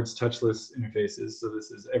bit towards touchless interfaces. So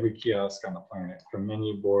this is every kiosk on the planet, from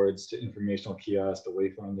menu boards to informational kiosks to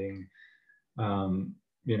wayfinding.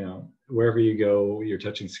 You know, wherever you go, you're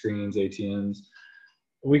touching screens, ATMs.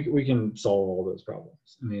 We can solve all those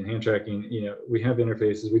problems. I mean, hand tracking, you know, we have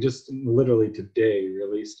interfaces. We just literally today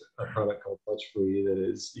released a product called Touch Free that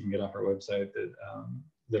is, you can get off our website, that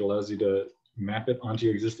that allows you to map it onto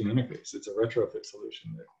your existing interface. It's a retrofit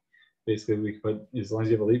solution that basically we can put, as long as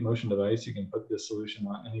you have a Leap Motion device, you can put this solution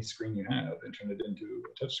on any screen you have and turn it into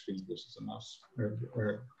a touch screen versus a mouse,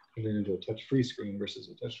 or turn it into a touch-free screen versus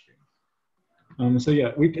a touch screen. So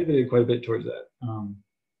yeah, we pivoted quite a bit towards that.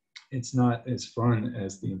 It's not as fun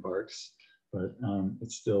as theme parks, but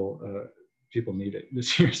it's still, people need it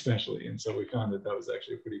this year especially. And so we found that that was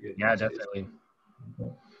actually a pretty good. Yeah, definitely.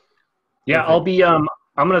 Yeah, I'll be,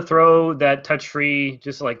 I'm going to throw that touch-free,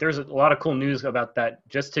 just like there's a lot of cool news about that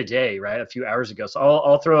just today, right? A few hours ago. So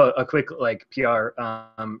I'll throw a quick like PR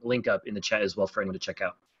link up in the chat as well for anyone to check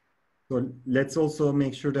out. So let's also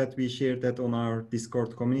make sure that we share that on our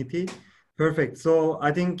Discord community. Perfect. So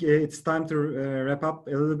I think it's time to wrap up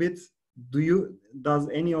a little bit. Does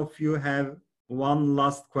any of you have one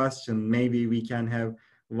last question? Maybe we can have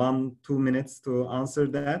 1-2 minutes to answer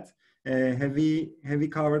that. Have we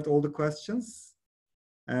covered all the questions?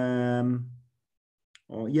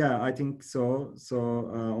 Oh, yeah, I think so. So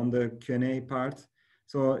on the Q&A part.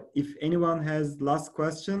 So if anyone has last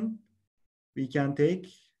question, we can take.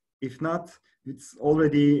 If not, it's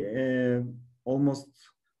already almost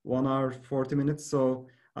 1 hour 40 minutes. So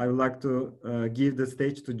I would like to give the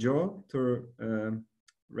stage to Joe to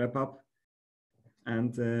wrap up.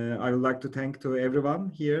 And I would like to thank to everyone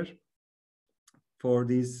here for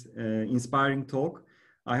this inspiring talk.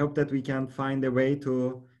 I hope that we can find a way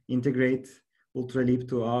to integrate Ultraleap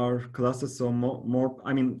to our classes. So more,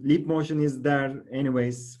 I mean, Leap Motion is there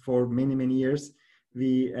anyways for many, many years.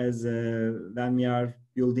 We, as when we are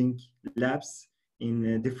building labs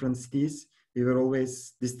in different cities, we were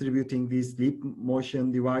always distributing these Leap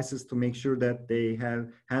Motion devices to make sure that they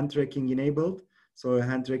have hand tracking enabled. So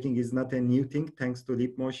hand tracking is not a new thing thanks to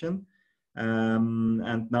Leap Motion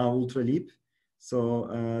and now Ultraleap.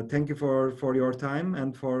 So thank you for your time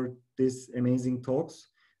and for these amazing talks.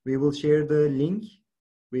 We will share the link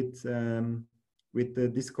with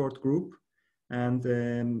the Discord group,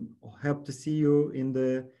 and hope to see you in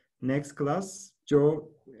the next class. Joe,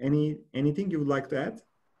 anything you would like to add?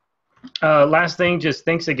 Last thing, just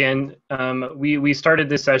thanks again. We started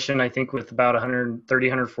this session, I think, with about 130,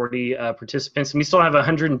 140 participants, and we still have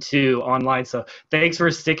 102 online. So thanks for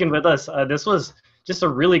sticking with us. This was just a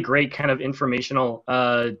really great kind of informational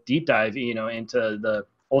deep dive, you know, into the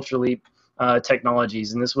Ultraleap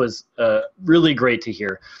technologies, and this was really great to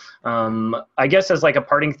hear. I guess as like a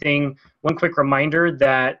parting thing, one quick reminder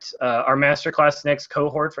that our masterclass next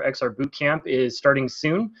cohort for XR Bootcamp is starting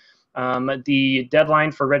soon. The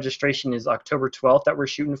deadline for registration is October 12th that we're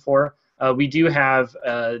shooting for. We do have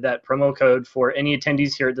that promo code for any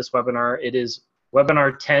attendees here at this webinar. It is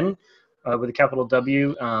webinar 10 with a capital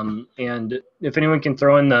W. And if anyone can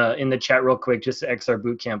throw in the chat real quick, just the XR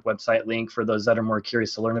Bootcamp website link for those that are more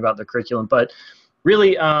curious to learn about the curriculum. But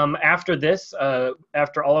really, after this,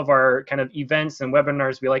 after all of our kind of events and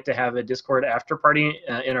webinars, we like to have a Discord after party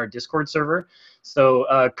in our Discord server.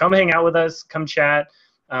 So come hang out with us, come chat.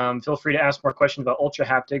 Feel free to ask more questions about Ultra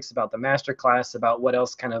Haptics, about the master class, about what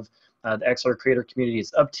else kind of the XR creator community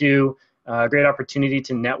is up to. Great opportunity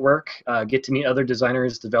to network, get to meet other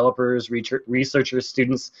designers, developers, researchers,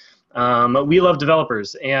 students. We love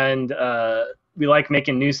developers, and we like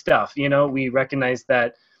making new stuff. You know, we recognize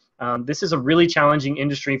that this is a really challenging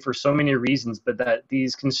industry for so many reasons, but that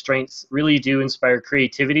these constraints really do inspire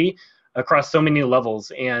creativity across so many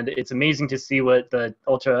levels. And it's amazing to see what the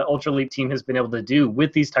Ultraleap team has been able to do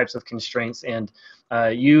with these types of constraints. And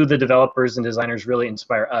you, the developers and designers, really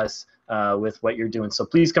inspire us with what you're doing. So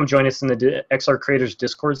please come join us in the XR Creators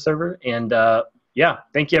Discord server. And yeah,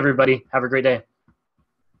 thank you, everybody. Have a great day.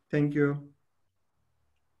 Thank you.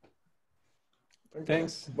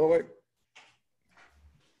 Thanks. Bye-bye.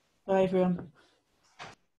 Bye, everyone.